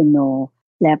อภิปุณโญ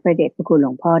และพระเดชพระคุณหล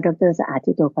วงพ่อดร.สะอาด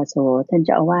ทิโตภโสท่านเ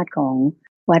จ้าอาวาสของ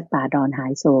วัดป่าดอนหา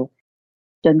ยโศก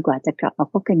จนกว่าจะกลับมา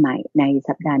พบกันใหม่ใน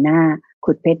สัปดาห์หน้า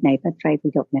ขุดเพชรในพระไตรปิ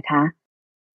ฎกนะคะ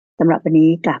สำหรับวันนี้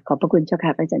กราบขอบพระคุณเจ้าค่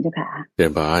ะพระอาจารย์เจ้าค่ะเดิ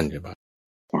นบ้าน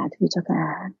สาธุเจ้าค่ะ